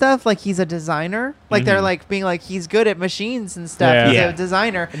measuring and stuff, like he's a designer. Like they're like being like he's good at machines and stuff. Yeah. He's Yeah. a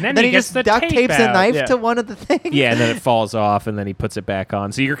designer. And then he he gets just the duct tape tapes a out, knife yeah. to one of the things. Yeah, and then it falls off, and then he puts it back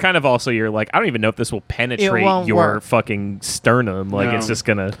on. So you're kind of also you're like, I don't even know if this will penetrate won't your work. fucking sternum. Like No. it's just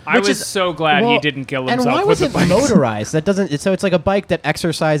gonna. I Which was is- so glad he Well, didn't kill And himself why with was the it bike. motorized? That doesn't. So it's like a bike that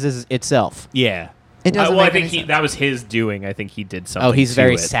exercises itself. Yeah. It doesn't well, I make think any sense. that was his doing. I think he did something. Oh, he's to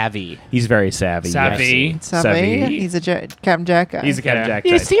very it. savvy. He's very savvy. Savvy. yes. Savvy. He's a Captain Jack guy. He's a Captain Yeah. Jack He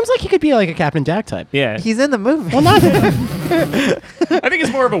type. seems like he could be like a Captain Jack type. Yeah. He's in the movie. Well, not. I think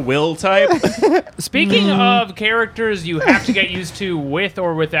it's more of a Will type. Speaking of characters you have to get used to with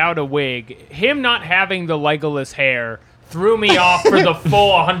or without a wig, him not having the Legolas hair threw me off for the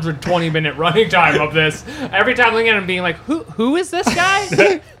full 120-minute running time of this. Every time looking at him being like, who is this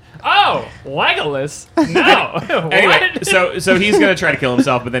guy? Oh, Legolas? No. Anyway, What? so he's gonna try to kill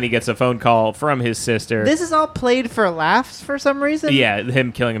himself, but then he gets a phone call from his sister. This is all played for laughs for some reason. yeah,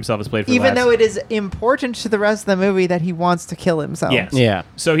 him killing himself is played for Even laughs. though it is important to the rest of the movie that he wants to kill himself. Yes. Yeah.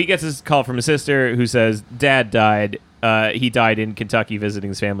 So he gets his call from his sister who says, Dad died. He died in Kentucky visiting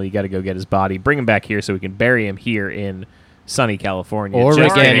his family. You got to go get his body. Bring him back here so we can bury him here in sunny California. Oregon.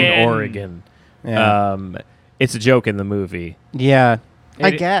 Just kidding, Oregon. Yeah. It's a joke in the movie. Yeah. I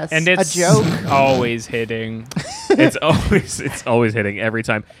guess. And A it's joke. always hitting. It's always hitting every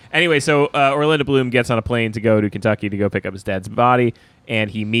time. Anyway, so Orlando Bloom gets on a plane to go to Kentucky to go pick up his dad's body, and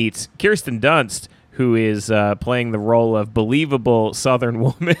he meets Kirsten Dunst, who is playing the role of believable Southern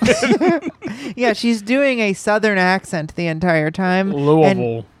woman. Yeah, she's doing a southern accent the entire time.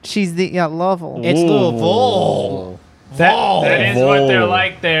 Louisville. And she's Louisville. It's Louisville. That is what they're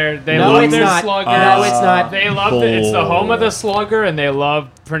like there. They No, love it's their not. slugger. No, it's not. They love it's the home of the slugger, and they love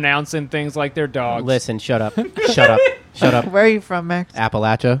pronouncing things like their dogs. Listen, shut up. Shut up. Shut up. Where are you from, Max?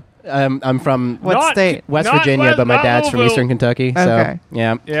 Appalachia. I'm from What Not- state? West Not Virginia, West- but my not dad's from Louisville. Eastern Kentucky. So, Okay.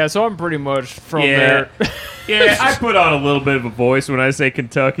 yeah. Yeah, so I'm pretty much from yeah, there. yeah. I put on a little bit of a voice when I say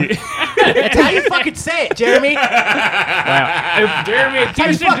Kentucky. That's how you fucking say it, Jeremy. If Jeremy, if how you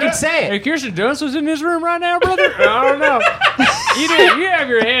Kirsten fucking Dunst- say it. If Kirsten Dunst was in this room right now, brother, I don't know. You have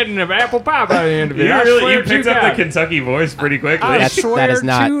your head in an apple pie by the end of it. You I really swear you picked to up God. the Kentucky voice pretty quickly. I That's- swear that is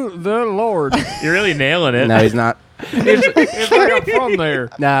not- to the Lord. You're really nailing it. No, he's not. It's like I'm from there.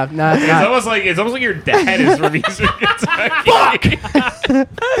 Nah, nah, it's It's not. almost like your dad is from Eastern Kentucky.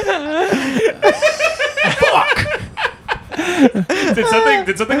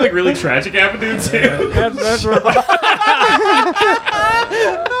 Did something like really tragic happen to him too? That's right.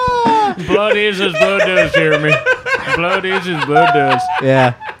 Blood is as blood does, Jeremy. Blood is as blood does.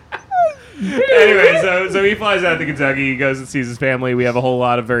 Yeah. Anyway, so he flies out to Kentucky. He goes and sees his family. We have a whole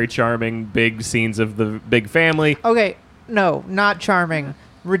lot of very charming big scenes of the big family. Okay, no, not charming.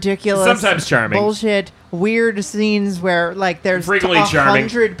 ridiculous, Sometimes charming. bullshit, weird scenes where like there's Frequently charming.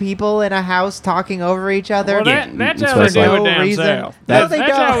 100 people in a house talking over each other. Well, Yeah, that's it's how they supposed do to it no down reason. south. No, they That's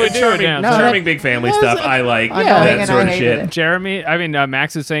don't. how we do it charming, down No, south. charming big family stuff. I like Annoying, that and sort I of hated shit. it. Jeremy, I mean,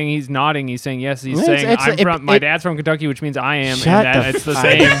 Max is saying he's nodding. He's saying yes. He's It's- saying it's- my it- dad's from Kentucky, which means I am. Shut and the it's the fuck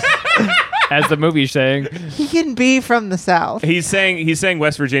same as the movie's saying. He can be from the South. He's saying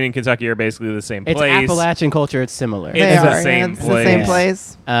West Virginia and Kentucky are basically the same It's place. Appalachian culture. It's similar. It's They the are. same It's the same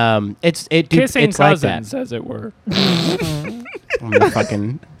place. Kissing it's like that. cousins, as it were. I'm gonna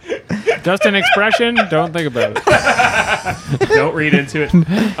fucking Just an expression. Don't think about it. Don't read into it.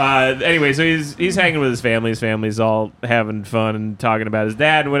 Anyway, so he's hanging with his family. His family's all having fun and talking about his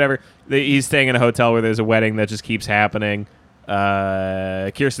dad and whatever. He's staying in a hotel where there's a wedding that just keeps happening.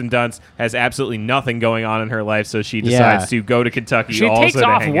 Kirsten Dunst has absolutely nothing going on in her life, so she decides to go to Kentucky. She also takes to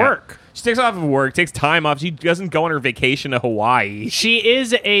off hang out. work. She takes off of work, takes time off. She doesn't go on her vacation to Hawaii. She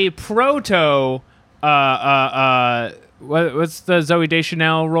is a proto. What's the Zooey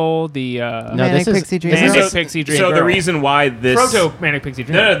Deschanel role? The No, Manic this is- Pixie Dream this Manic Girl. is- Pixie Dream So the Girl. reason why this proto Manic Pixie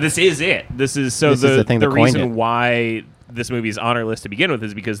Dream. No, this is it. This is so This is the thing the that coined reason it. why this movie is on our list to begin with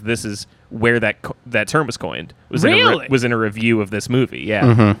is because this is where that term was coined. Was Really? was in a review of this movie. Yeah.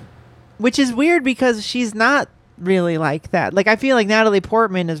 Mm-hmm. Which is weird because she's not really like that. Like I feel like Natalie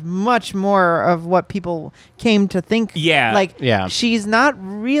Portman is much more of what people came to think. Yeah. Like Yeah. she's not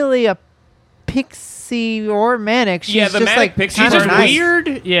really a pixie or manic. She's Yeah, the just manic like pixie She's kinda just part is- nice.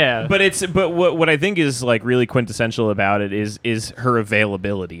 weird. Yeah. But what I think is like really quintessential about it is her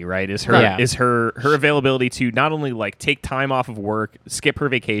availability, right? Is her Yeah. is her availability to not only like take time off of work, skip her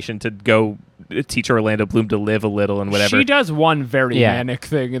vacation to go teach Orlando Bloom to live a little and whatever. She does one very Yeah. manic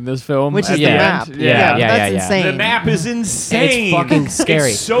thing in this film, Which at is the the end. map. Yeah, yeah, that's yeah. insane. The map is insane. fucking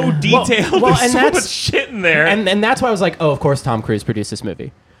scary. It's so detailed. well, There's and so that's- much shit in there. and that's why I was like, oh, of course Tom Cruise produced this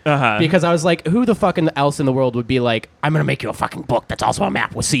movie. uh-huh. Because I was like, who the fuck else in the world would be like, I'm gonna make you a fucking book that's also a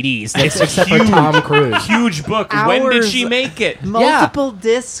map with CDs, except for Tom Cruise. Huge book. When did Hours- she make it? Multiple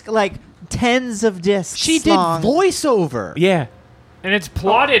disc, like tens of discs. She did long. voiceover. Yeah. And it's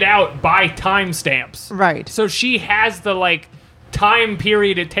plotted out by timestamps. Right. So she has the like time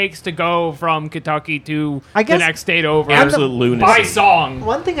period it takes to go from Kentucky to I the guess- next state over. Absolute lunacy. By song.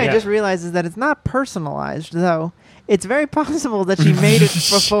 One thing I Yeah. just realized is that it's not personalized, though. It's very possible that she made it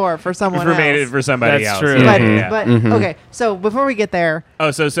before for someone else. Made it for somebody That's else. true. Yeah, But, yeah, yeah. but okay, so before we get there, Oh,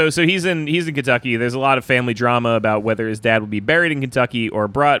 so he's in Kentucky. There's a lot of family drama about whether his dad will be buried in Kentucky or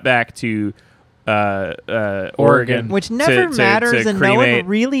brought back to Oregon, which never to matters, and no cremate. one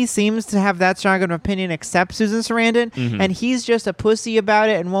really seems to have that strong of an opinion except Susan Sarandon, Mm-hmm. and he's just a pussy about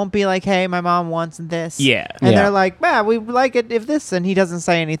it and won't be like, "Hey, my mom wants this." Yeah. and Yeah. they're like, "Yeah, we like it if this," and he doesn't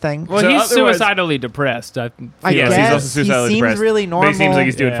say anything. Well, So he's otherwise- suicidally depressed. I Yes, guess he's also suicidally he seems depressed. really But he seems normal. like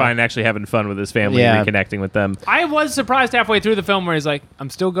he's doing Yeah. fine, and actually having fun with his family, Yeah. and reconnecting with them. I was surprised halfway through the film where he's like, "I'm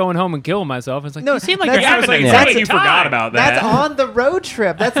still going home and killing myself." It's like, No, you seem like that's- you're Yeah, I was having like, a it's great like you time. forgot about that. That's on the road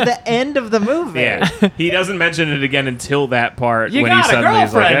trip. That's the end of the movie. Yeah, he doesn't mention it again until that part You when he got a suddenly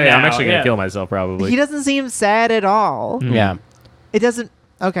is like, girlfriend "Hey, I'm now." actually gonna Yeah. kill myself, probably." He doesn't seem sad at all. Yeah. It doesn't.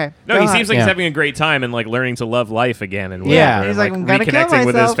 Okay. No, go he on. seems like Yeah. he's having a great time and like learning to love life again and Yeah. whatever, He's and, like, "I'm gonna kill reconnecting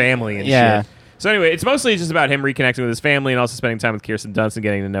with his myself." family and Yeah. shit. So anyway, it's mostly just about him reconnecting with his family and also spending time with Kirsten Dunst and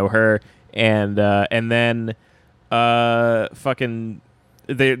getting to know her, and then fucking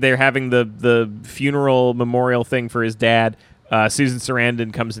they're having the funeral memorial thing for his dad. Susan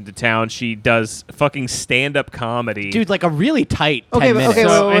Sarandon comes into town. She does fucking stand-up comedy. Dude, like a really tight 10 Okay, but- minutes. okay,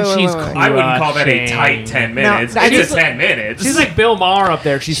 So, wait, and wait, she's wait, wait. I wouldn't call that a crushing. tight 10 minutes. I It's just- a 10 minutes. She's like Bill Maher up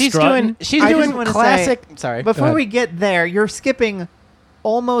there. She's She's strutting. doing I just wanna classic. Sorry. Before go we ahead. get there, you're skipping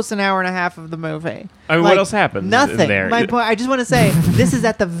almost an hour and a half of the movie. I mean, what else happens in Nothing. there? My point. I just want to say this is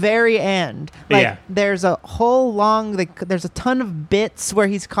at the very end. Like, Yeah. there's a whole long. There's a ton of bits where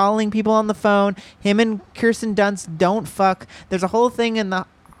he's calling people on the phone. Him and Kirsten Dunst don't fuck. There's a whole thing in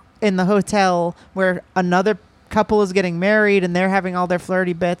the hotel where another couple is getting married and they're having all their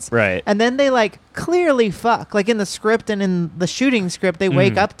flirty bits. Right. And then they like clearly fuck. Like in the script and in the shooting script, they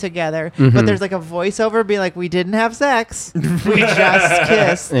wake up together, but there's like a voiceover be like, "We didn't have sex. We just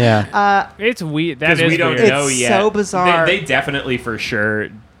kissed." Yeah. It's weird. That Because is we don't weird. know It's yet. so bizarre. They definitely for sure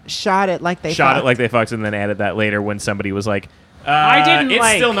Shot it like they shot it fucked. like they fucked and then added that later when somebody was like, I didn't it's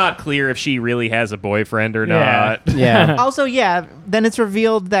like- still not clear if she really has a boyfriend or Yeah. not. Yeah. Also, yeah, then it's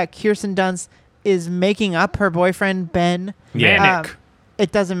revealed that Kirsten Dunst is making up her boyfriend Ben. Yeah. Manic.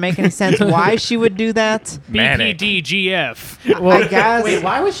 It doesn't make any sense why she would do that. Manic. BPDGF. I guess. Wait,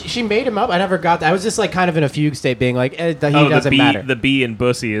 why was she made him up? I never got that. I was just like kind of in a fugue state, being like, he Oh, doesn't matter. the B in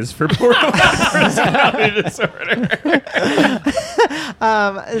Bussy is for borderline personality disorder.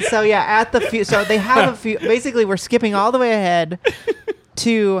 So yeah, at the so they have a few. Basically, we're skipping all the way ahead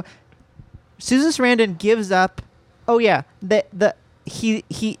to Susan Sarandon gives up. Oh yeah,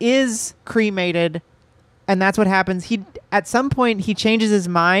 he is cremated, and that's what happens. He at some point he changes his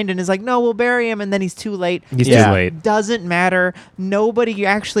mind and is like, "No, we'll bury him," and then he's too late. He's Yeah. too late. Doesn't matter. Nobody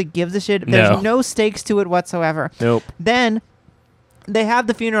actually gives a shit. There's no stakes to it whatsoever. Nope. Then they have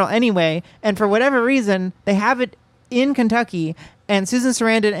the funeral anyway, and for whatever reason, they have it in Kentucky. And Susan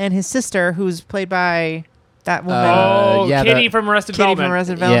Sarandon and his sister, who's played by that woman, Oh, yeah, Kitty the- from Arrested Kitty Development. from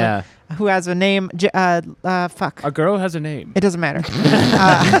Arrested Development, who has a name. Fuck. A girl has a name. It doesn't matter.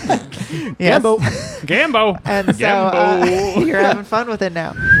 Yes. Gambo. And so Gambo. you're having fun with it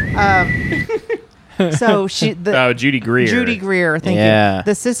now. So Judy Greer. Judy Greer, thank Yeah. you.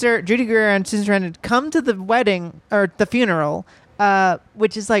 The sister, Judy Greer and Susan Sarandon, come to the wedding or the funeral,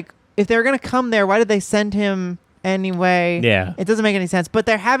 which is like, if they're going to come there, why did they send him anyway? Yeah. It doesn't make any sense. But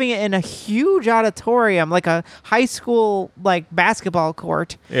they're having it in a huge auditorium, like a high school like basketball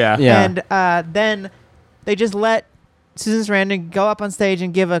court. Yeah. Yeah. And then they just let Susan Sarandon go up on stage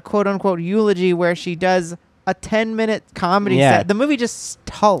and give a quote unquote eulogy where she does a 10-minute comedy Yeah. set. The movie just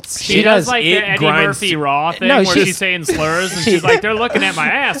halts. She does like it the Eddie grinds- Murphy Raw thing No, where she's- she's saying slurs and she's like, they're looking at my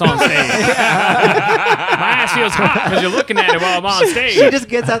ass on stage. My ass feels hot because you're looking at it while I'm on stage. She just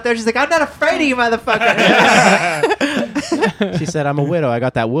gets out there. She's like, "I'm not afraid of you, motherfucker." She said, "I'm a widow. I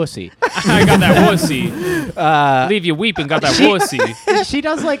got that wussy." I got that wussy. Leave you weeping, got that wussy. She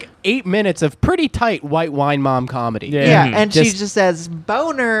does like 8 minutes of pretty tight white wine mom comedy. Yeah. Yeah, Mhm. and she Just- just says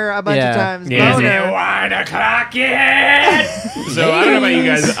 "boner" a bunch of Yeah. times. Yeah. Boner. 1 o'clock yet? So I don't know about you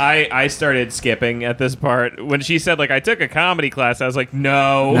guys. I started skipping at this part when she said like I took a comedy class. I was like,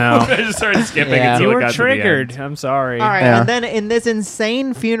 no. No. I just started skipping Yeah. until You it were got to the end. triggered. I'm sorry. All right, Yeah. and then in this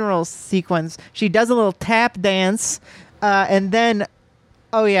insane funeral sequence, she does a little tap dance, and then,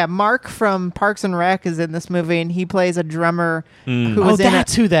 oh yeah, Mark from Parks and Rec is in this movie, and he plays a drummer who Oh, was in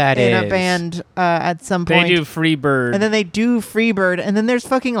that's who that in is. a band at some They point. do Free Bird. And then they do Freebird, and then there's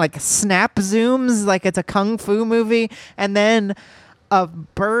fucking like snap zooms, like it's a kung fu movie, and then a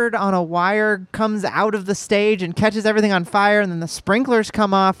bird on a wire comes out of the stage and catches everything on fire, and then the sprinklers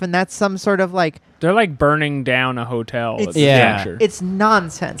come off, and that's some sort of like They're like burning down a hotel. It's- at the Yeah. juncture. it's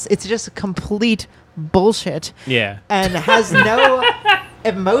nonsense. It's just complete bullshit Yeah. and has no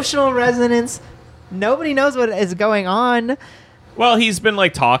emotional resonance. Nobody knows what is going on. Well, he's been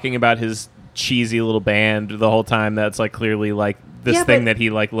like talking about his cheesy little band the whole time. That's like clearly like this Yeah, thing but that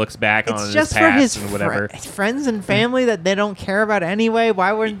he like looks back on It's in just his for past his and whatever. friends and family that they don't care about anyway.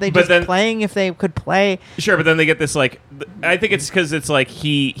 Why weren't they But just then- playing if they could play? Sure, but then they get this like I think it's because it's like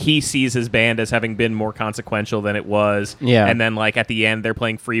he sees his band as having been more consequential than it was. Yeah. And then like at the end they're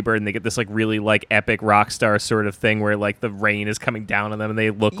playing Freebird and they get this like really like epic rock star sort of thing where like the rain is coming down on them and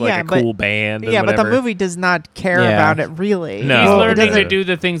they look like Yeah, a but- cool band. And Yeah, but the whatever. movie does not care Yeah. about it really. No. He's Well, it learning to doesn't- do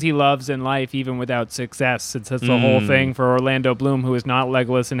the things he loves in life, even without success. Since that's the whole thing for Orlando Bloom, who is not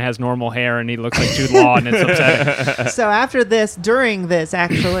Legolas and has normal hair, and he looks like Jude Law, and it's upsetting. So after this, during this,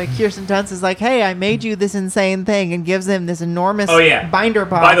 actually, Kirsten Dunst is like, "Hey, I made you this insane thing," and gives him this enormous Oh yeah, binder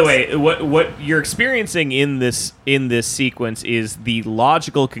box. By the way, what you're experiencing in this sequence is the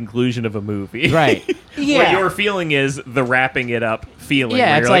logical conclusion of a movie. Right. Yeah. What you're feeling is the wrapping it up feeling. Yeah,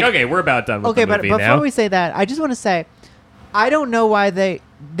 where it's you're like, like- okay, we're about done with Okay, the but movie before now. we say that, I just want to say, I don't know why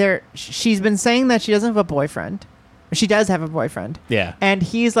she's been saying that she doesn't have a boyfriend. She does have a boyfriend. Yeah. And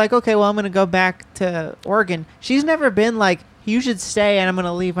he's like, okay, well, I'm going to go back to Oregon. She's never been like, you should stay and I'm going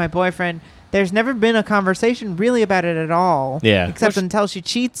to leave my boyfriend. There's never been a conversation really about it at all. Yeah. Except until she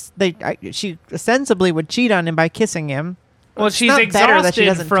cheats. She ostensibly would cheat on him by kissing him. Well, It's she's not better that she exhausted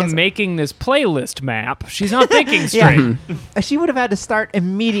doesn't kiss from him. making this playlist map. She's not thinking Yeah. straight. She would have had to start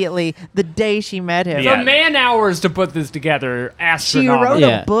immediately the day she met him. Yeah. The man hours to put this together. She Astronomical. wrote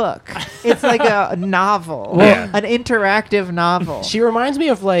Yeah. a book. It's like a novel, Yeah. an interactive novel. She reminds me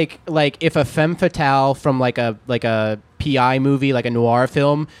of like if a femme fatale from like a PI movie, like a noir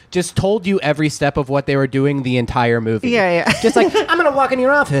film, just told you every step of what they were doing the entire movie. Yeah. Just like, I'm gonna walk in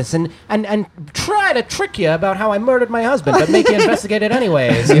your office and try to trick you about how I murdered my husband, but make you investigate it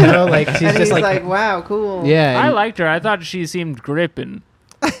anyways. You know, like she's And just he's like, wow, cool. yeah. I and- liked her. I thought she seemed gripping.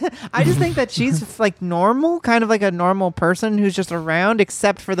 I just think that she's like normal, kind of like a normal person who's just around,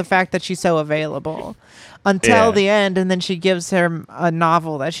 except for the fact that she's so available until Yeah. the end, and then she gives her a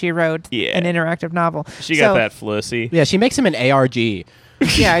novel that she wrote, Yeah. an interactive novel. She So- got that flussy. Yeah, she makes him an ARG.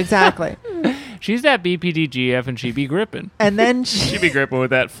 Yeah, exactly. She's that BPDGF and she be gripping. And then She'd be gripping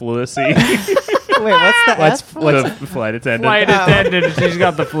with that fluency. wait, what's the F? The flight attendant. Flight attendant, she's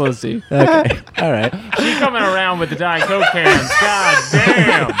got the fluency. Okay. All right. She's coming around with the Diet Coke cans. God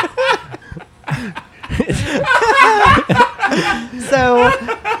damn.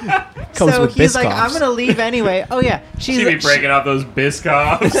 Comes So with he's like, Biscoffs. I'm gonna leave anyway. Oh yeah, She'd be breaking off those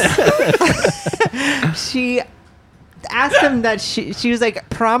Biscoffs. she asked him that she was like,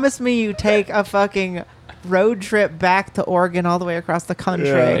 promise me you take a fucking road trip back to Oregon all the way across the country.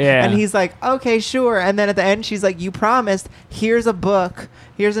 Yeah. And he's like, okay, sure. And then at the end, she's like, you promised. Here's a book.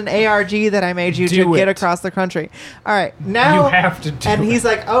 Here's an ARG that I made you Do to get it. across the country. All right, now You have to do And it. he's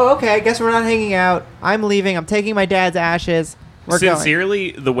like, oh, okay. I guess we're not hanging out. I'm leaving. I'm taking my dad's ashes. We're going.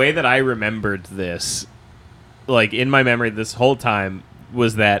 Sincerely, the way that I remembered this, like in my memory this whole time,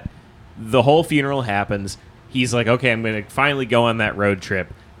 was that the whole funeral happens. He's like, okay, I'm going to finally go on that road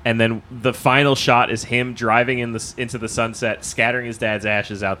trip. And then the final shot is him driving into the sunset, scattering his dad's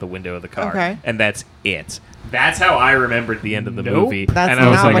ashes out the window of the car. Okay. And that's it. That's how I remembered the end of the movie. That's and I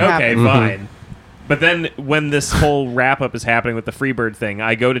was not like, what okay, happened. fine. But then when this whole wrap-up is happening with the Freebird thing,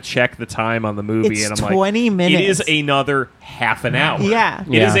 I go to check the time on the movie, It's and I'm 20 like, minutes. it is another half an hour. Yeah.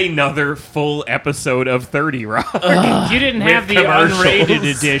 It is Yeah. another full episode of 30 Rock. You didn't have With the commercials.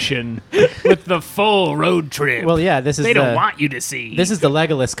 unrated edition with the full road trip. Well, yeah, this is they the, don't want you to see. This is the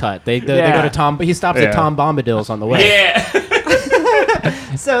Legolas cut. They go Yeah. to Tom. He stops Yeah. at Tom Bombadil's on the way. Yeah.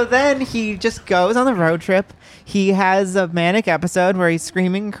 So then he just goes on the road trip. He has a manic episode where he's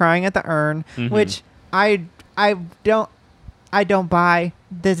screaming and crying at the urn, which I don't buy.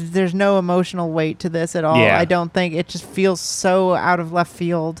 There's no emotional weight to this at all. Yeah. I don't think it just feels so out of left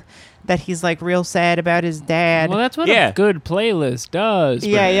field that he's like real sad about his dad. well, that's what Yeah. a good playlist does.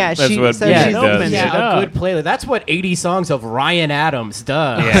 yeah, yeah. That's what so music she's- does. opens yeah. it up. A good playlist. That's what 80 songs of Ryan Adams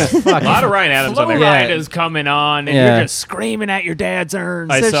does. Yeah. Fuck. A lot of Ryan Adams on there. Flowrider's coming on, and Yeah. you're just screaming at your dad's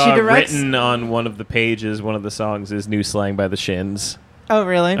urn. I So saw she directs- written on one of the pages, one of the songs is New Slang by the Shins. Oh,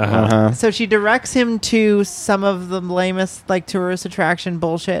 really? Uh-huh. So she directs him to some of the lamest like tourist attraction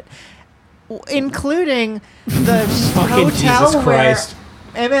bullshit, including the Fucking hotel Jesus where Christ.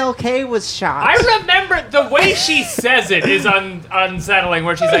 MLK was shot. I remember the way she says it is unsettling,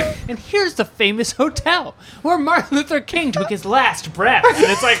 where she's like, and here's the famous hotel where Martin Luther King took his last breath. And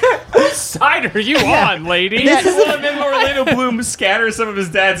it's like, whose side are you on, lady? Well, and then Orlando Bloom scatters some of his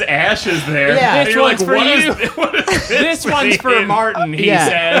dad's ashes there. Yeah. And This you're one's like, for what is you. what is this? This one's for mean? Martin, he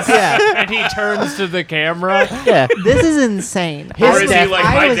Yeah. says. Yeah. And he turns to the camera. Yeah. This is insane. Or I is he was- like,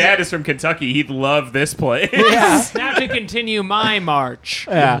 I my was- dad is from Kentucky, he'd love this place. Yeah. Now to continue my march.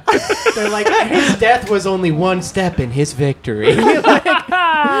 Yeah. They're like, his death was only one step in his victory.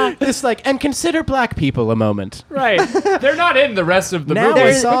 It's like, and consider black people a moment. Right. They're not in the rest of the Now movie. a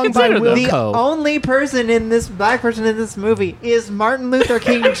There's- song by Consider them. The Wilco. only person in this black person in this movie is Martin Luther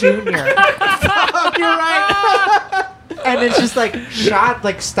King Jr. You're right. And it's just like shot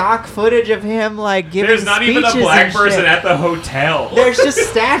like stock footage of him like giving There's not even a speeches black and person shit. at the hotel. There's just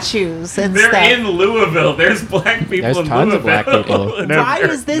statues and They're stuff. in Louisville. There's black people There's in tons of Louisville. black people. Why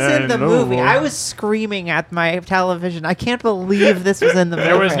is this in the movie? I was screaming at my television. I can't believe this was in the movie.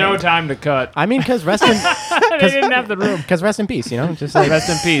 There was no time to cut. I mean, because rest in They didn't have the room. because rest in peace. You know, just like Rest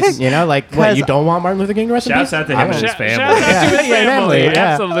in peace. you know, like what 'Cause- you don't want Martin Luther King to rest in Shouts peace. out to him I and don't. his Shout family. out to his Yeah, family. yeah.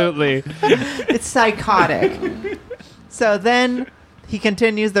 Absolutely. It's psychotic. So then he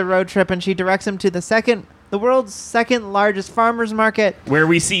continues the road trip and she directs him to the world's second largest farmer's market. Where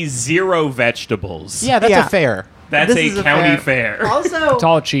we see zero vegetables. Yeah, that's Yeah. a fair. That's This is a a county fair- fair. Also,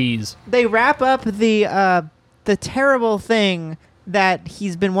 Tall cheese. they wrap up the terrible thing that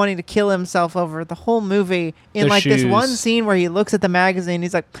he's been wanting to kill himself over the whole movie in The like this one shoes. scene where he looks at the magazine.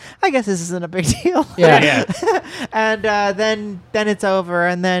 He's like, I guess this isn't a big deal. Yeah. And then it's over.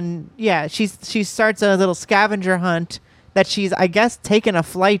 And then she starts a little scavenger hunt that she's, I guess, taken a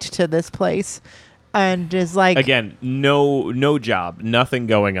flight to this place and is like, Again, no job, nothing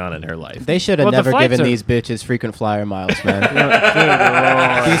going on in her life. They should have Well, the never flights given are- these bitches frequent flyer miles, man.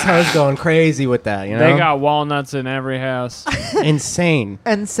 These hoes going crazy with that, you know? They got walnuts in every house. insane.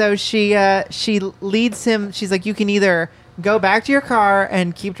 and so she leads him. She's like, you can either go back to your car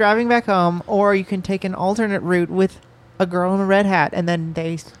and keep driving back home, or you can take an alternate route with a girl in a red hat. And then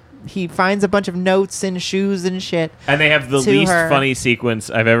he finds a bunch of notes and shoes and shit. And they have the to least her. funny sequence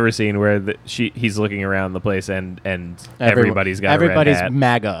I've ever seen, where he's looking around the place and everybody's got a red everybody's hat.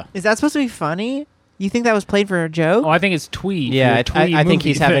 MAGA. Is that supposed to be funny? You think that was played for a joke? Oh, I think it's Tweed. Yeah, the Tweed I think movie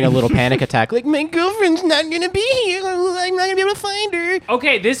he's having a thing. little panic attack. Like, my girlfriend's not gonna be here. I'm not gonna be able to find her.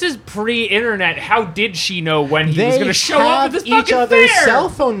 Okay, this is pre-internet. How did she know when he was going to show up at this each fucking other's fair? cell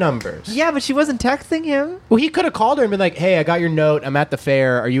phone numbers. Yeah, but she wasn't texting him. Well, he could have called her and been like, "Hey, I got your note. I'm at the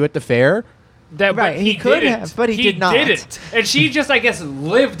fair. Are you at the fair?" That, Right, but he could didn't. have, but he did not. Didn't. And she just, I guess,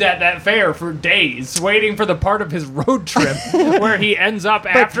 lived at that fair for days, waiting for the part of his road trip where he ends up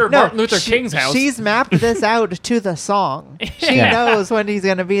after no, Martin Luther King's house. She's mapped this out to the song. She Yeah. knows when he's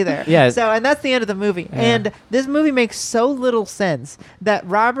going to be there. Yeah. So, and that's the end of the movie. And this movie makes so little sense that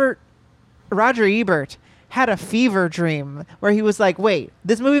Roger Ebert had a fever dream where he was like, wait,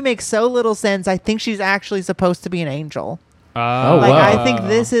 this movie makes so little sense. I think she's actually supposed to be an angel. Oh, Like, wow. I think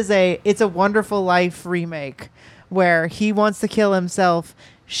this is it's a Wonderful Life remake where he wants to kill himself.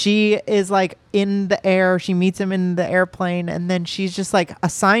 She is like in the air. She meets him in the airplane, and then she's just like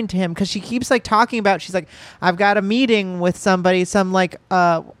assigned to him because she keeps like talking about. She's like, I've got a meeting with somebody. Some like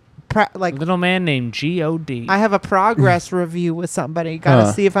Little man named G.O.D. I have a progress review with somebody. Gotta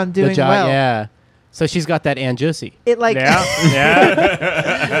Huh. see if I'm The doing job- well. Yeah. So she's got that Aunt Jussie. It like Yeah,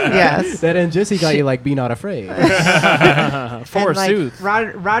 yeah. yes. That Aunt Jussie got you like, be not afraid. Forsooth.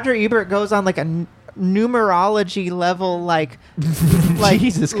 Like, Roger Ebert goes on like a numerology level like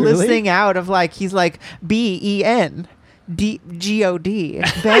Jesus, really? listing out of like he's like BEN God.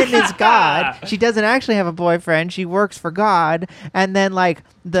 Ben is God. She doesn't actually have a boyfriend. She works for God. And then like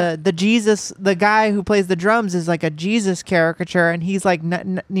the Jesus, the guy who plays the drums is like a Jesus caricature, and he's like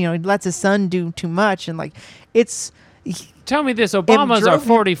he lets his son do too much, and like it's. Tell me this, Obama's our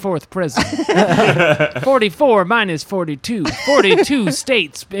 44th president. 44 minus 42. 42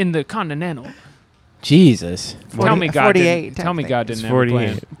 states in the continental. Jesus. Tell me God 48, didn't, tell me God It's didn't have a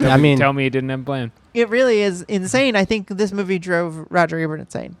plan. 48. I mean- tell me he didn't have a plan. It really is insane. I think this movie drove Roger Ebert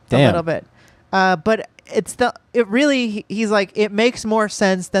insane a Damn. little bit. But he's like, it makes more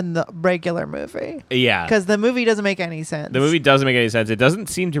sense than the regular movie. Yeah. Because the movie doesn't make any sense. The movie doesn't make any sense. It doesn't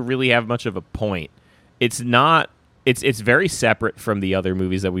seem to really have much of a point. It's not. It's very separate from the other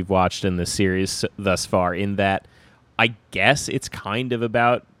movies that we've watched in this series thus far. In that, I guess it's kind of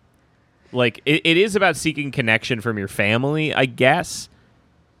about, like, it is about seeking connection from your family, I guess,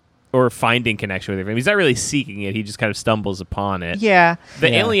 or finding connection with your family. He's not really seeking it. He just kind of stumbles upon it. Yeah. The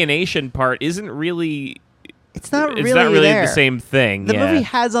Yeah. alienation part isn't really. It's not It's really not really there. the same thing. The yeah. movie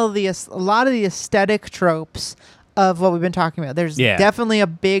has a lot of the aesthetic tropes of what we've been talking about. There's Yeah. definitely a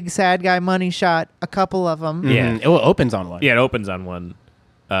big sad guy money shot, a couple of them. Yeah. It opens on one. Yeah, it opens on one,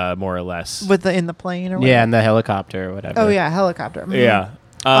 more or less. With in the plane or whatever. Yeah, and the helicopter or whatever. Oh yeah, helicopter. Mhm.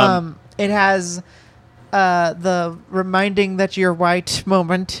 Yeah. It has the reminding that you're white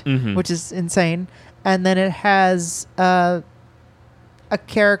moment, Mhm. which is insane, and then it has a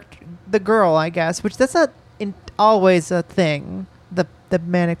character, the girl, I guess, which that's not always a thing. The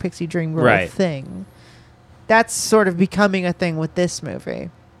manic pixie dream girl Right. thing. That's sort of becoming a thing with this movie.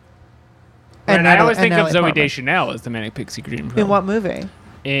 And I always think of Natalie Zoe Portman. Deschanel as the Manic Pixie Dream Girl. In what movie?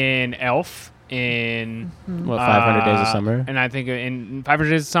 In Elf, in What, 500 Days of Summer? and I think in 500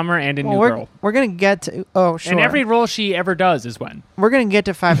 Days of Summer and in Well, New we're Girl. we're gonna get to sure. And every role she ever does is when. We're gonna get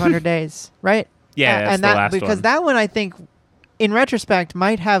to 500 days, right? Yeah, that's and the that last because one. that one I think, in retrospect,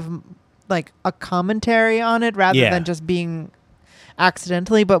 might have like a commentary on it rather Yeah. than just being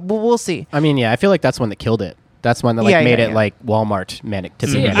accidentally. But we'll see. I mean, yeah, I feel like that's one that killed it. That's one that like Yeah, made yeah, it yeah. like Walmart manic to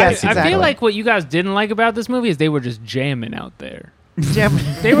be See, manic. Yes, pixie I dream exactly. feel girl. like what you guys didn't like about this movie is they were just jamming out there. Jim,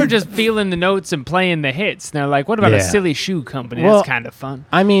 They were just feeling the notes and playing the hits. And they're like, what about Yeah. a silly shoe company? Well, That's kind of fun.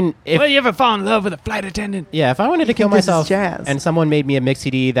 I mean, if Well, you ever fall in love with a flight attendant? yeah, if I wanted to kill this is myself jazz. and someone made me a mix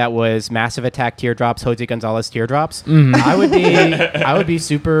CD that was Massive Attack Teardrops, Jose Gonzalez Teardrops, Mm-hmm. I would be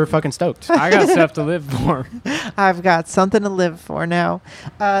super fucking stoked. I got stuff to live for. I've got something to live for now.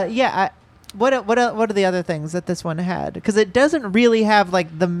 What are the other things that this one had? Because it doesn't really have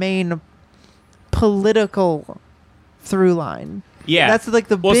like the main political through line. Yeah. That's like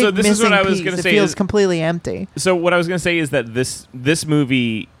the Well, big so this is missing what I was piece. gonna It say feels is- completely empty. So what I was gonna say is that this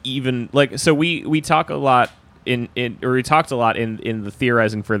movie even like so we talk a lot we talked a lot in the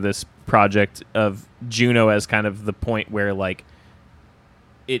theorizing for this project of Juno as kind of the point where like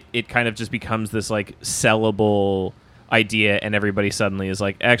it kind of just becomes this like sellable idea and everybody suddenly is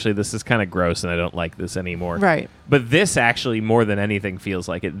like, actually this is kind of gross and I don't like this anymore. Right. But this actually more than anything feels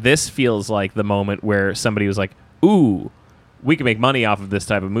like it. This feels like the moment where somebody was like, ooh, we can make money off of this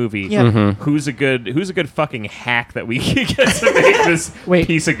type of movie. Yeah. Mm-hmm. Who's a good fucking hack that we can get to make this Wait.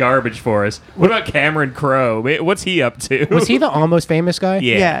 piece of garbage for us? What about Cameron Crowe? What's he up to? Was he the almost famous guy?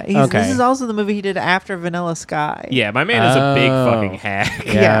 Yeah. This Okay. is also the movie he did after Vanilla Sky. Yeah, my man is a big Oh. fucking hack.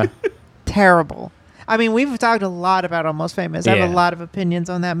 Yeah. Terrible. I mean, we've talked a lot about Almost Famous. I have a Yeah. lot of opinions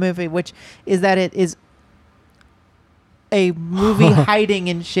on that movie, which is that it is a movie hiding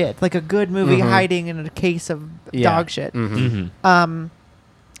in shit, like a good movie hiding in a case of dog shit.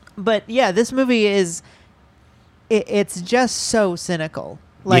 But yeah, this movie is it's just so cynical.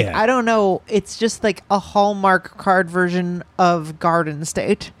 Like, Yeah. I don't know, it's just like a Hallmark card version of Garden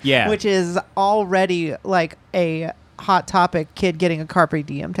State. Yeah. Which is already like a Hot Topic kid getting a Carpe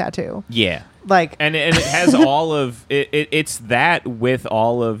Diem tattoo. Yeah. Like, And it has all of it's that with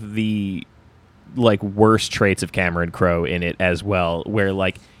all of the like worst traits of Cameron Crowe in it as well, where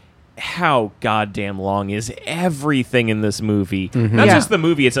like how goddamn long is everything in this movie? Not Yeah. just the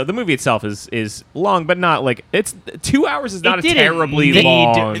movie itself. The movie itself is long, but not like it's 2 hours is not a It didn't terribly need-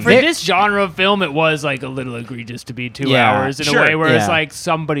 long. For this genre of film, it was like a little egregious to be 2 Yeah, hours in sure, a way where it's yeah. like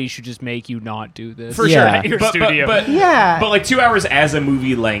somebody should just make you not do this For Yeah. at your But studio. Yeah. but like 2 hours as a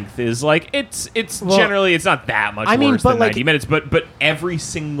movie length is like it's Well, generally it's not that much I mean, worse but, than like- 90 minutes. But every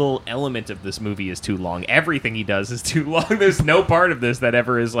single element of this movie is too long. Everything he does is too long. There's no part of this that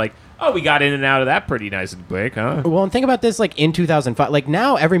ever is like, oh, we got in and out of that pretty nice and quick, huh? Well, and think about this, like in 2005, like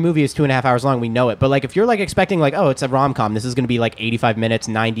now every movie is 2.5 hours long. We know it, but like if you're like expecting like, oh, it's a rom com, this is going to be like 85 minutes,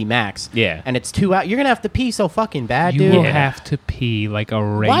 90 max. Yeah. and it's 2 hours. You're gonna have to pee so fucking bad, you dude. will have to pee like a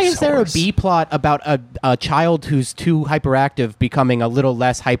racehorse. Why is there a B plot about a child who's too hyperactive becoming a little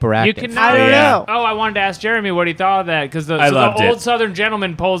less hyperactive? You cannot. I don't know. Oh, I wanted to ask Jeremy what he thought of that because the loved old it. Southern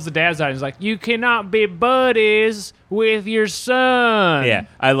gentleman pulls the dad's out. He's like, "You cannot be buddies with your son." Yeah,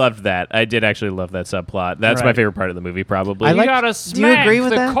 I loved that. I did actually love that subplot. That's my Right. favorite part of the movie, probably. I You like- gotta you smack agree with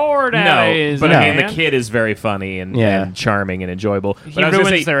the that? cord out of no, his but I mean, hand. the kid is very funny and, Yeah. and charming and enjoyable. He But I was gonna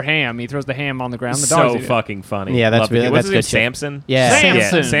ruins say, their ham. He throws the ham on the ground. The dogs so eat it. fucking funny. Yeah, that's Love the really- kid. What's that's his name? good shit. Samson? Yeah.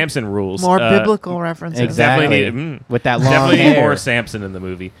 Samson. Yeah, Samson rules. more biblical references. Exactly. Definitely need- With that long Definitely hair. need more Samson in the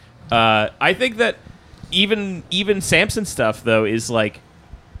movie. I think that even Samson stuff though is like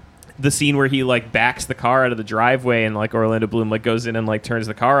the scene where he like backs the car out of the driveway and like Orlando Bloom like goes in and like turns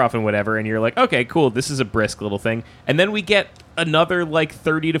the car off and whatever, and you're like, okay, cool, this is a brisk little thing. And then we get another like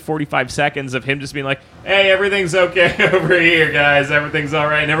 30 to 45 seconds of him just being like, hey, everything's okay over here, guys, everything's all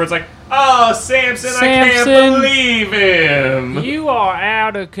right. And everyone's like, oh, Samson, I can't Samson, believe him. You are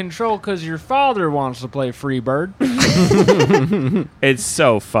out of control because your father wants to play Freebird. It's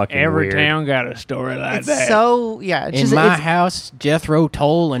so fucking Every weird. town got a story like It's that. so, yeah. It's In just, my it's, house, Jethro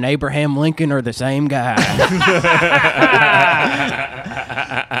Tull and Abraham Lincoln are the same guy.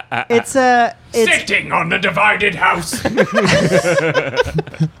 it's Sitting on the divided house.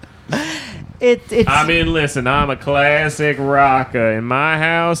 it's I mean, listen, I'm a classic rocker. In my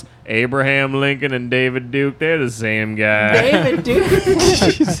house, Abraham Lincoln and David Duke, they're the same guy. David Duke.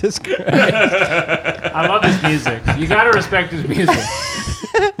 Jesus Christ. I love his music. You gotta respect his music.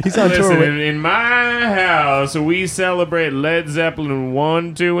 He's on tour Listen, with... in my house, we celebrate Led Zeppelin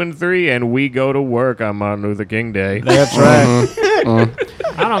 1, 2, and 3, and we go to work on Martin Luther King Day. That's right.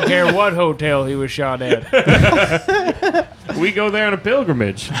 I don't care what hotel he was shot at. We go there on a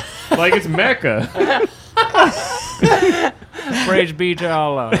pilgrimage, like it's Mecca. Praise be to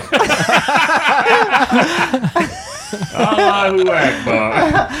Allah. Allahu Akbar.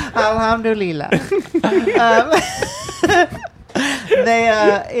 Alhamdulillah.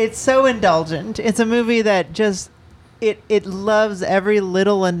 It's so indulgent. It's a movie that just it loves every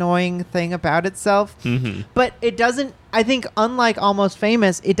little annoying thing about itself. Mm-hmm. But it doesn't. I think unlike Almost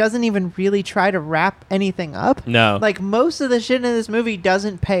Famous, it doesn't even really try to wrap anything up. No. Like most of the shit in this movie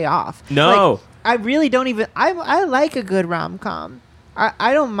doesn't pay off. No. Like, I really don't even. I like a good rom com.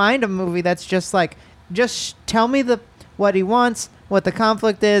 I don't mind a movie that's just like tell me what he wants, what the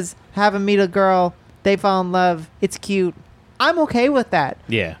conflict is, have him meet a girl, they fall in love, it's cute. I'm okay with that.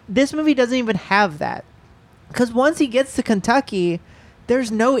 Yeah. This movie doesn't even have that. Because once he gets to Kentucky, there's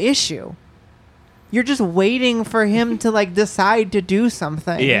no issue. You're just waiting for him to like decide to do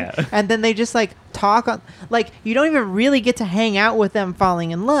something. Yeah. And then they just like talk on, like you don't even really get to hang out with them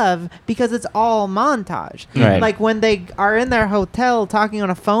falling in love because it's all montage. Right. Like when they are in their hotel talking on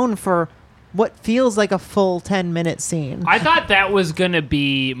a phone for what feels like a full 10-minute scene. I thought that was gonna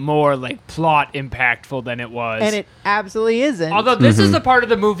be more like plot impactful than it was. And it absolutely isn't. Although this is the part of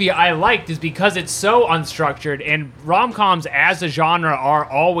the movie I liked is because it's so unstructured and rom-coms as a genre are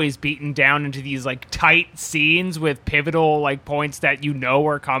always beaten down into these like tight scenes with pivotal like points that you know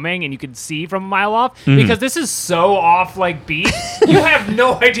are coming and you can see from a mile off. Because this is so off like beat, you have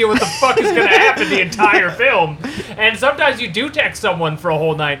no idea what the fuck is gonna happen the entire film. And sometimes you do text someone for a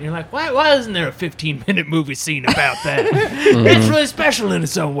whole night, and you're like, why isn't there a 15-minute movie scene about that? It's really special in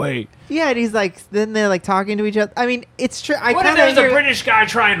some way. Yeah, and he's like, then they're like talking to each other. I mean, it's true. What if there's a British guy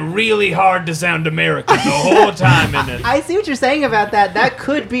trying really hard to sound American the whole time in it? I see what you're saying about that. That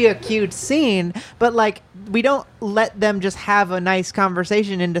could be a cute scene, but like, we don't let them just have a nice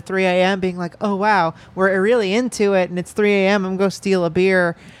conversation into 3 a.m. being like, oh, wow, we're really into it, and it's 3 a.m. I'm going to go steal a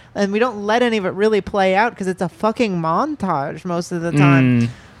beer. And we don't let any of it really play out because it's a fucking montage most of the time.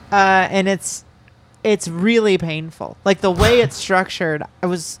 And it's really painful. Like, the way it's structured,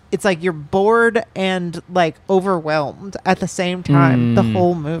 it's like you're bored and, like, overwhelmed at the same time, the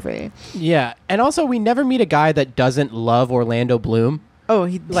whole movie. Yeah, and also we never meet a guy that doesn't love Orlando Bloom. Oh,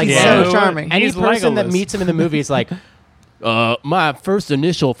 he's Yeah. so charming. Any He's person that Legolas. meets him in the movie is like, my first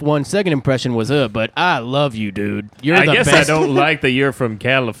initial 1 second impression was but I love you, dude. You're I the guess best. I don't like that you're from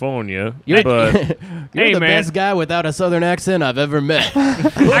California, You're, but you're Hey, the man. best guy without a southern accent I've ever met.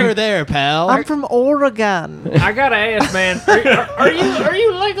 Put her there, pal. I'm from Oregon. I gotta ask, man, are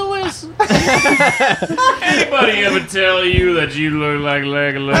you Legolas? anybody ever tell you that you look like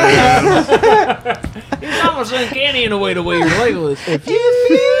Legolas? It's almost uncanny in a way the way you're Legolas. If you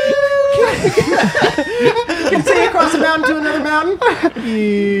can see across a mountain to another mountain,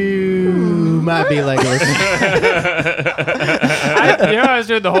 you might be Legolas. I was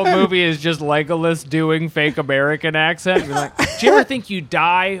doing the whole movie is just Legolas doing fake American accent. You're like, do you ever think you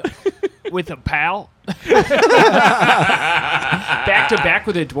die with a pal? Back to back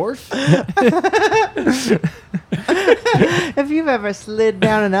with a dwarf? If you've ever slid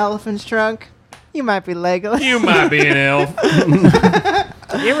down an elephant's trunk, you might be Legolas. you might be an elf.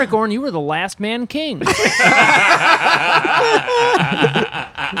 Aragorn, you were the last man king.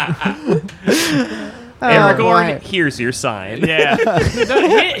 Aragorn, boy. here's your sign. Yeah.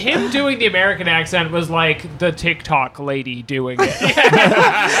 Him doing the American accent was like the TikTok lady doing it.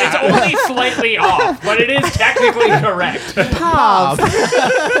 It's only slightly off, but it is technically correct. Pav.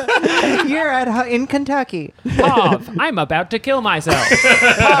 You're in Kentucky. Pav, I'm about to kill myself.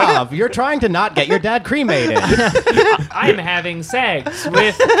 Pav, you're trying to not get your dad cremated. I'm having sex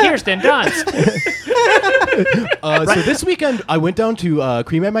with Kirsten Dunst. So this weekend, I went down to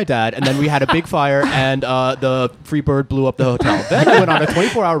cremate my dad, and then we had a big fire, and the free bird blew up the hotel. Then I went on a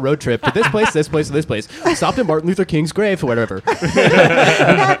 24-hour road trip to this place, this place, and this place. Stopped at Martin Luther King's grave or whatever. How did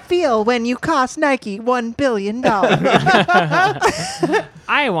that feel when you cost Nike $1 billion?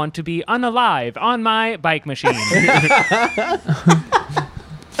 I want to be unalive on my bike machine.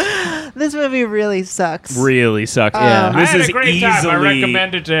 This movie really sucks. Really sucks. Yeah. I This had is a great easily, time. I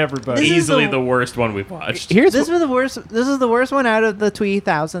recommend it to everybody. This is easily the- the worst one we've watched. Here's This was the worst. This is the worst one out of the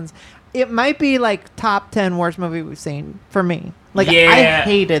 2000s. It might be like top 10 worst movie we've seen for me. Like I Yeah.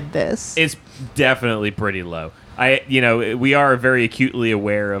 hated this. It's definitely pretty low. We are very acutely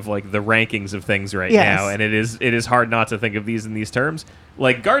aware of like the rankings of things right Yes. now, and it is hard not to think of these in these terms.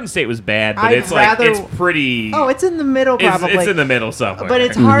 Like Garden State was bad, but I'd it's like rather- it's pretty. Oh, it's in the middle probably. It's in the middle somewhere. But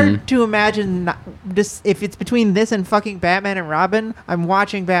it's hard to imagine just if it's between this and fucking Batman and Robin. I'm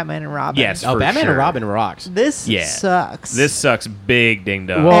watching Batman and Robin. yes. Oh, for Batman sure. and Robin rocks. This Yeah. sucks. This sucks big ding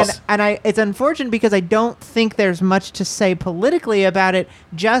dong. Well, and it's unfortunate because I don't think there's much to say politically about it.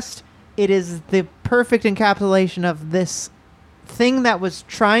 Just it is the perfect encapsulation of this thing that was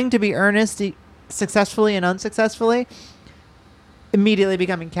trying to be earnest successfully and unsuccessfully, immediately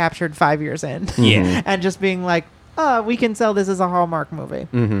becoming captured 5 years in. Yeah. And just being like, oh, we can sell this as a Hallmark movie.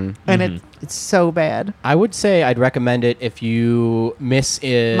 Mm-hmm. And it's so bad. I would say I'd recommend it if you miss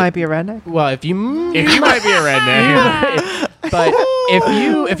it. Might be a redneck. Well, if you if you might be a redneck, but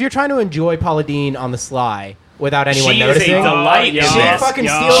if you're trying to enjoy Paula Deen on the sly without anyone she is noticing, a delight in she this. fucking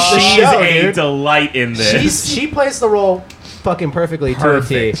steals the She's show, a dude. delight in this. she plays the role fucking perfectly to a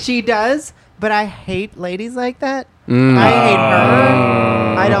Perfect. T. She does, but I hate ladies like that. Mm. I hate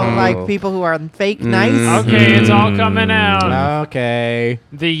her. I don't like people who are fake nice. Okay, it's all coming out. Okay.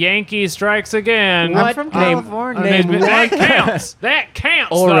 The Yankee strikes again. I'm from California. Name That one- counts. That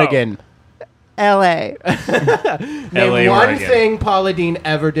counts. Oregon. L.A. Name LA, one Oregon. thing Paula Deen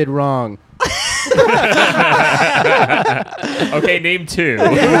ever did wrong. Okay, name two.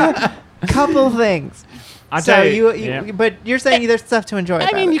 Couple things. I'll So tell you, but you're saying there's stuff to enjoy. I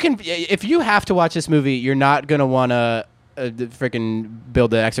about mean, it. you can if you have to watch this movie, you're not gonna want to freaking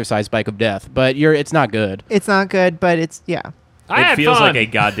build the exercise bike of death. But it's not good. It's not good, but it's yeah. I It had feels fun. like a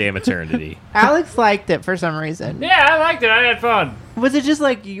goddamn eternity. Alex liked it for some reason. Yeah, I liked it. I had fun. Was it just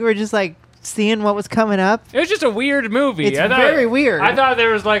like you were just like seeing what was coming up. It was just a weird movie. It's very weird. I thought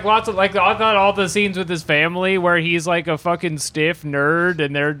there was like lots of I thought all the scenes with his family where he's like a fucking stiff nerd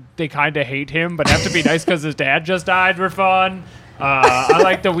and they kind of hate him but have to be nice because his dad just died were fun. I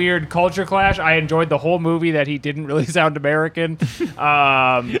like the weird culture clash. I enjoyed the whole movie that he didn't really sound American.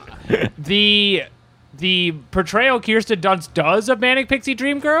 The portrayal Kirsten Dunst does of Manic Pixie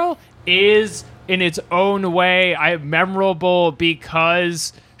Dream Girl is in its own way memorable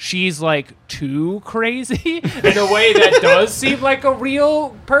because she's like too crazy in a way that does seem like a real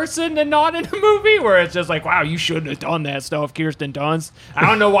person and not in a movie where it's just like, wow, you shouldn't have done that stuff, Kirsten Dunst. I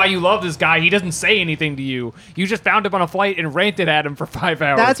don't know why you love this guy. He doesn't say anything to you. You just found him on a flight and ranted at him for 5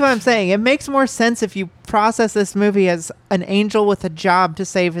 hours. That's what I'm saying. It makes more sense if you process this movie as an angel with a job to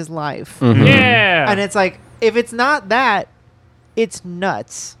save his life. Yeah. And it's like, if it's not that, it's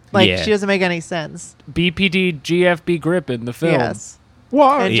nuts. Like, Yeah. she doesn't make any sense. BPD GFB grip in the film. Yes.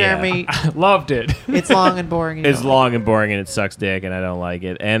 What? And Yeah. Jeremy, Loved it. it's long and boring. and you It's don't long and boring and it sucks dick and I don't like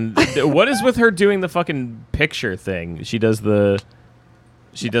it. And what is with her doing the fucking picture thing? She does like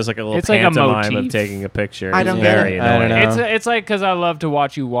a little It's like a pantomime motif. of taking a picture. I It's don't get very it. I don't annoying. know. It's like because I love to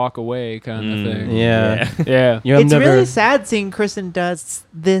watch you walk away kind of thing. Yeah. Yeah. You have It's never. really sad seeing Kristen Dunst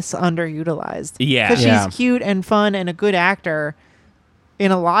this underutilized. Yeah. Because Yeah. she's cute and fun and a good actor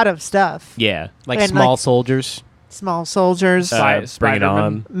in a lot of stuff. Yeah. like and, Small like- Soldiers. Small Soldiers, Bring it Spider-Man.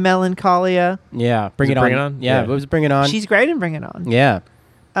 on. Melancholia. Yeah. Bring it it on. Bring It On? Yeah. Yeah. It was Bring It On. She's great in Bring It On. yeah.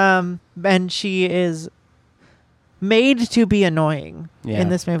 And she is made to be annoying Yeah. in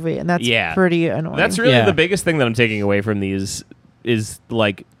this movie, and that's Yeah. pretty annoying. That's really Yeah. the biggest thing that I'm taking away from these is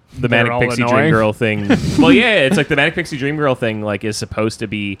like the They're Manic all Pixie annoying. Dream Girl thing. Well, yeah, it's like the Manic Pixie Dream Girl thing like is supposed to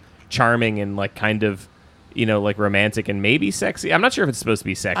be charming and like kind of, you know, like romantic and maybe sexy. I'm not sure if it's supposed to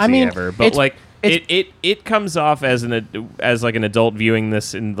be sexy I mean, ever, but it's- like it's- it comes off as like an adult viewing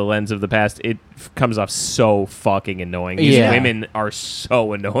this in the lens of the past. It comes off so fucking annoying. These Yeah. women are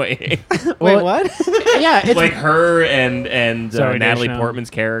so annoying. Wait, Well, what? Yeah. It's like her and Zooey Natalie Deschanel. Portman's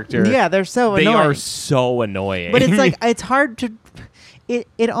character. Yeah, they're so They annoying. are so annoying. But it's like it's hard to.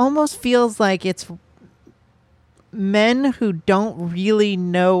 It almost feels like it's men who don't really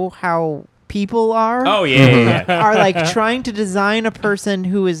know how people are. oh yeah. Are like trying to design a person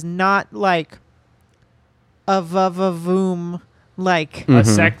who is not like a vavavoom like.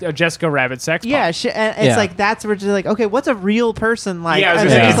 A Jessica Rabbit sex Yeah, bomb. and it's Yeah. like that's where it's like, okay, what's a real person like? Yeah, I was and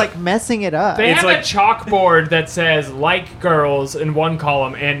gonna they're say, just it's- like messing it up. They It's have like- a chalkboard that says like girls in one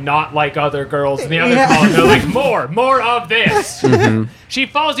column and not like other girls in the other Yeah. column. They're like more of this. She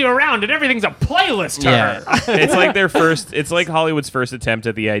follows you around and everything's a playlist to Yeah. her. It's like it's like Hollywood's first attempt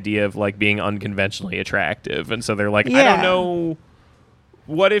at the idea of like being unconventionally attractive, and so they're like, I Yeah. don't know,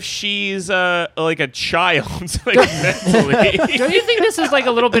 what if she's like a child, like mentally? Don't you think this is like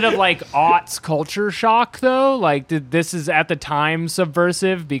a little bit of like aughts culture shock though? Like this is at the time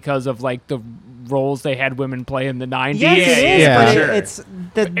subversive because of like the roles they had women play in the 90s. Yes, it is, Yeah. but Sure. it's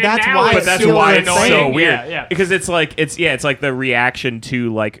that's now why it's But it's that's still why so it's annoying. so insane. weird. Yeah, yeah. Because it's like the reaction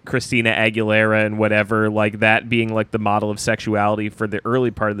to like Christina Aguilera and whatever, like that being like the model of sexuality for the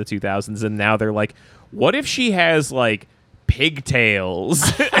early part of the 2000s, and now they're like, what if she has like pigtails?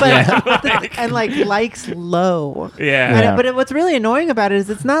 and like likes low. Yeah. And but what's really annoying about it is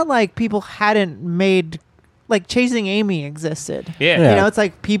it's not like people hadn't made like Chasing Amy existed. Yeah. You know, it's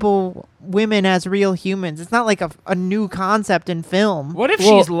like women as real humans. It's not like a new concept in film. What if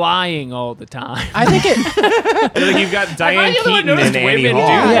Well- she's lying all the time? I think it. Like you've got Diane the only one Keaton noticed and Annie women Hall.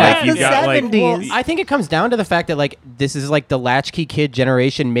 do Like that. you've The got like 70s. I think it comes down to the fact that like this is like the latchkey kid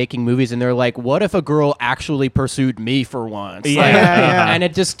generation making movies, and they're like, what if a girl actually pursued me for once? Yeah. Like, Yeah. and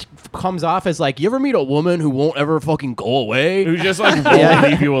it just comes off as like, you ever meet a woman who won't ever fucking go away? who just like won't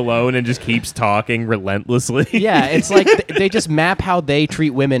leave you alone and just keeps talking relentlessly. Yeah, it's like they just map how they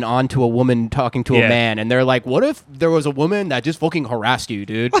treat women onto a woman talking to Yeah. a man, and they're like, what if there was a woman that just fucking harassed you,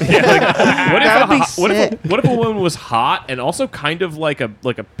 dude? What if That'd be what if a woman was hot and also kind of like a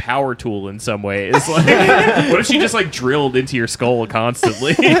power tool in some ways? Like, what if she just like drilled into your skull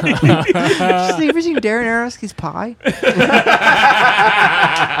constantly? Did you ever seen Darren Aronofsky's Pie?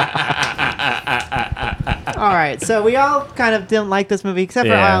 All right, so we all kind of didn't like this movie except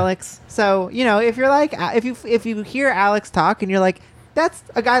for Yeah. Alex. So you know, if you're like, if you hear Alex talk and you're like, that's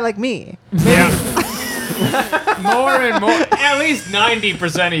a guy like me. More and more, at least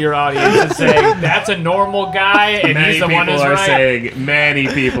 90% of your audience is saying that's a normal guy, and Many he's the people one who's are right. saying. Many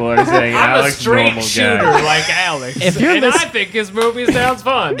people are saying I'm Alex a straight normal shooter guy. like Alex, If you're and lis- I think his movie sounds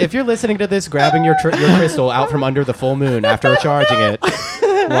fun. If you're listening to this, grabbing your crystal out from under the full moon after charging it,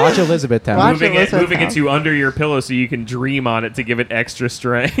 Watch Elizabethtown. Watch moving Elizabethtown. it to under your pillow so you can dream on it to give it extra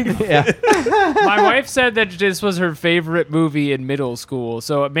strength. Yeah. My wife said that this was her favorite movie in middle school.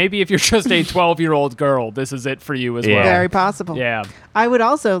 So maybe if you're just a 12-year-old girl, this is it for you as Yeah. well. Very possible. Yeah. I would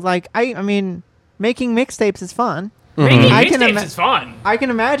also like. I mean, making mixtapes is fun. Making I can mixtapes ima- is fun. I can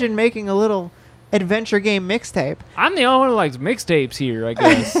imagine making a little adventure game mixtape. I'm the only one who likes mixtapes here, I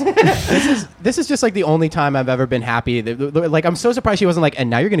guess. This is just like the only time I've ever been happy. Like, I'm so surprised she wasn't like, and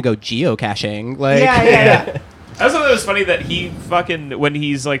now you're gonna go geocaching. Like, Yeah. I also thought it was funny that he fucking, when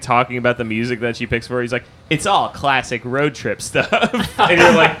he's like talking about the music that she picks for, he's like, it's all classic road trip stuff. And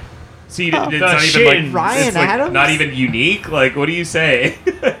you're like, see, it's not even shit. like, Ryan it's like Adams? not even unique. Like, what do you say?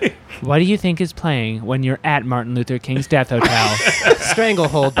 What do you think is playing when you're at Martin Luther King's death hotel?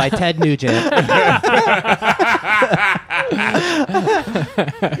 Stranglehold by Ted Nugent.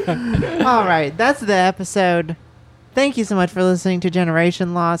 All right, that's the episode. Thank you so much for listening to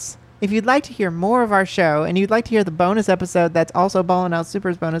Generation Loss. If you'd like to hear more of our show and you'd like to hear the bonus episode that's also Ballin' Out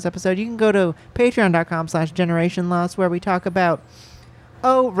Super's bonus episode, you can go to patreon.com/Generation Loss, where we talk about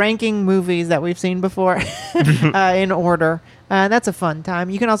ranking movies that we've seen before in order. That's a fun time.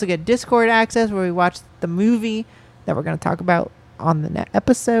 You can also get Discord access where we watch the movie that we're going to talk about on the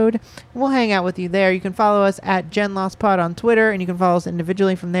episode. We'll hang out with you there. You can follow us at GenLostPod on Twitter, and you can follow us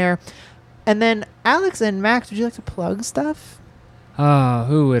individually from there. And then, Alex and Max, would you like to plug stuff?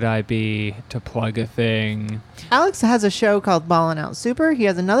 Who would I be to plug a thing? Alex has a show called Ballin' Out Super. He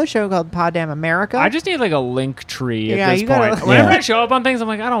has another show called Pod Damn America. I just need like a link tree Yeah, at this you gotta- point. Whenever Yeah. I show up on things, I'm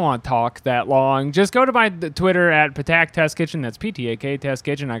like, I don't want to talk that long. Just go to my Twitter at Patak Test Kitchen. That's PTAK Test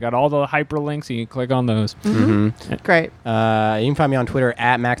Kitchen. I got all the hyperlinks. You can click on those. Great. You can find me on Twitter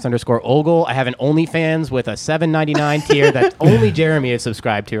at Max_Ogle. I have an OnlyFans with a $7.99 tier that only Jeremy is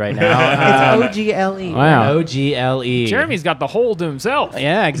subscribed to right now. It's OGLE. Wow. OGLE. Jeremy's got the hold to himself.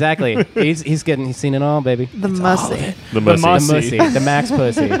 Yeah, exactly. he's seen it all, baby. The Mussy. The The mussy. mussy. The Mussy, the Max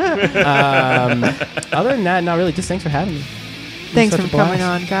Pussy. Other than that, not really. Just thanks for having me. Thanks Such for a blast. coming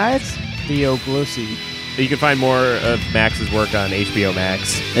on, guys. Theo Glussy. You can find more of Max's work on HBO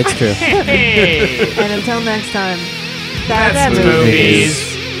Max. It's true. Hey! And until next time, That's that's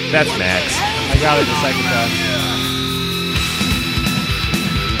movies. That's Max. I got it the second time.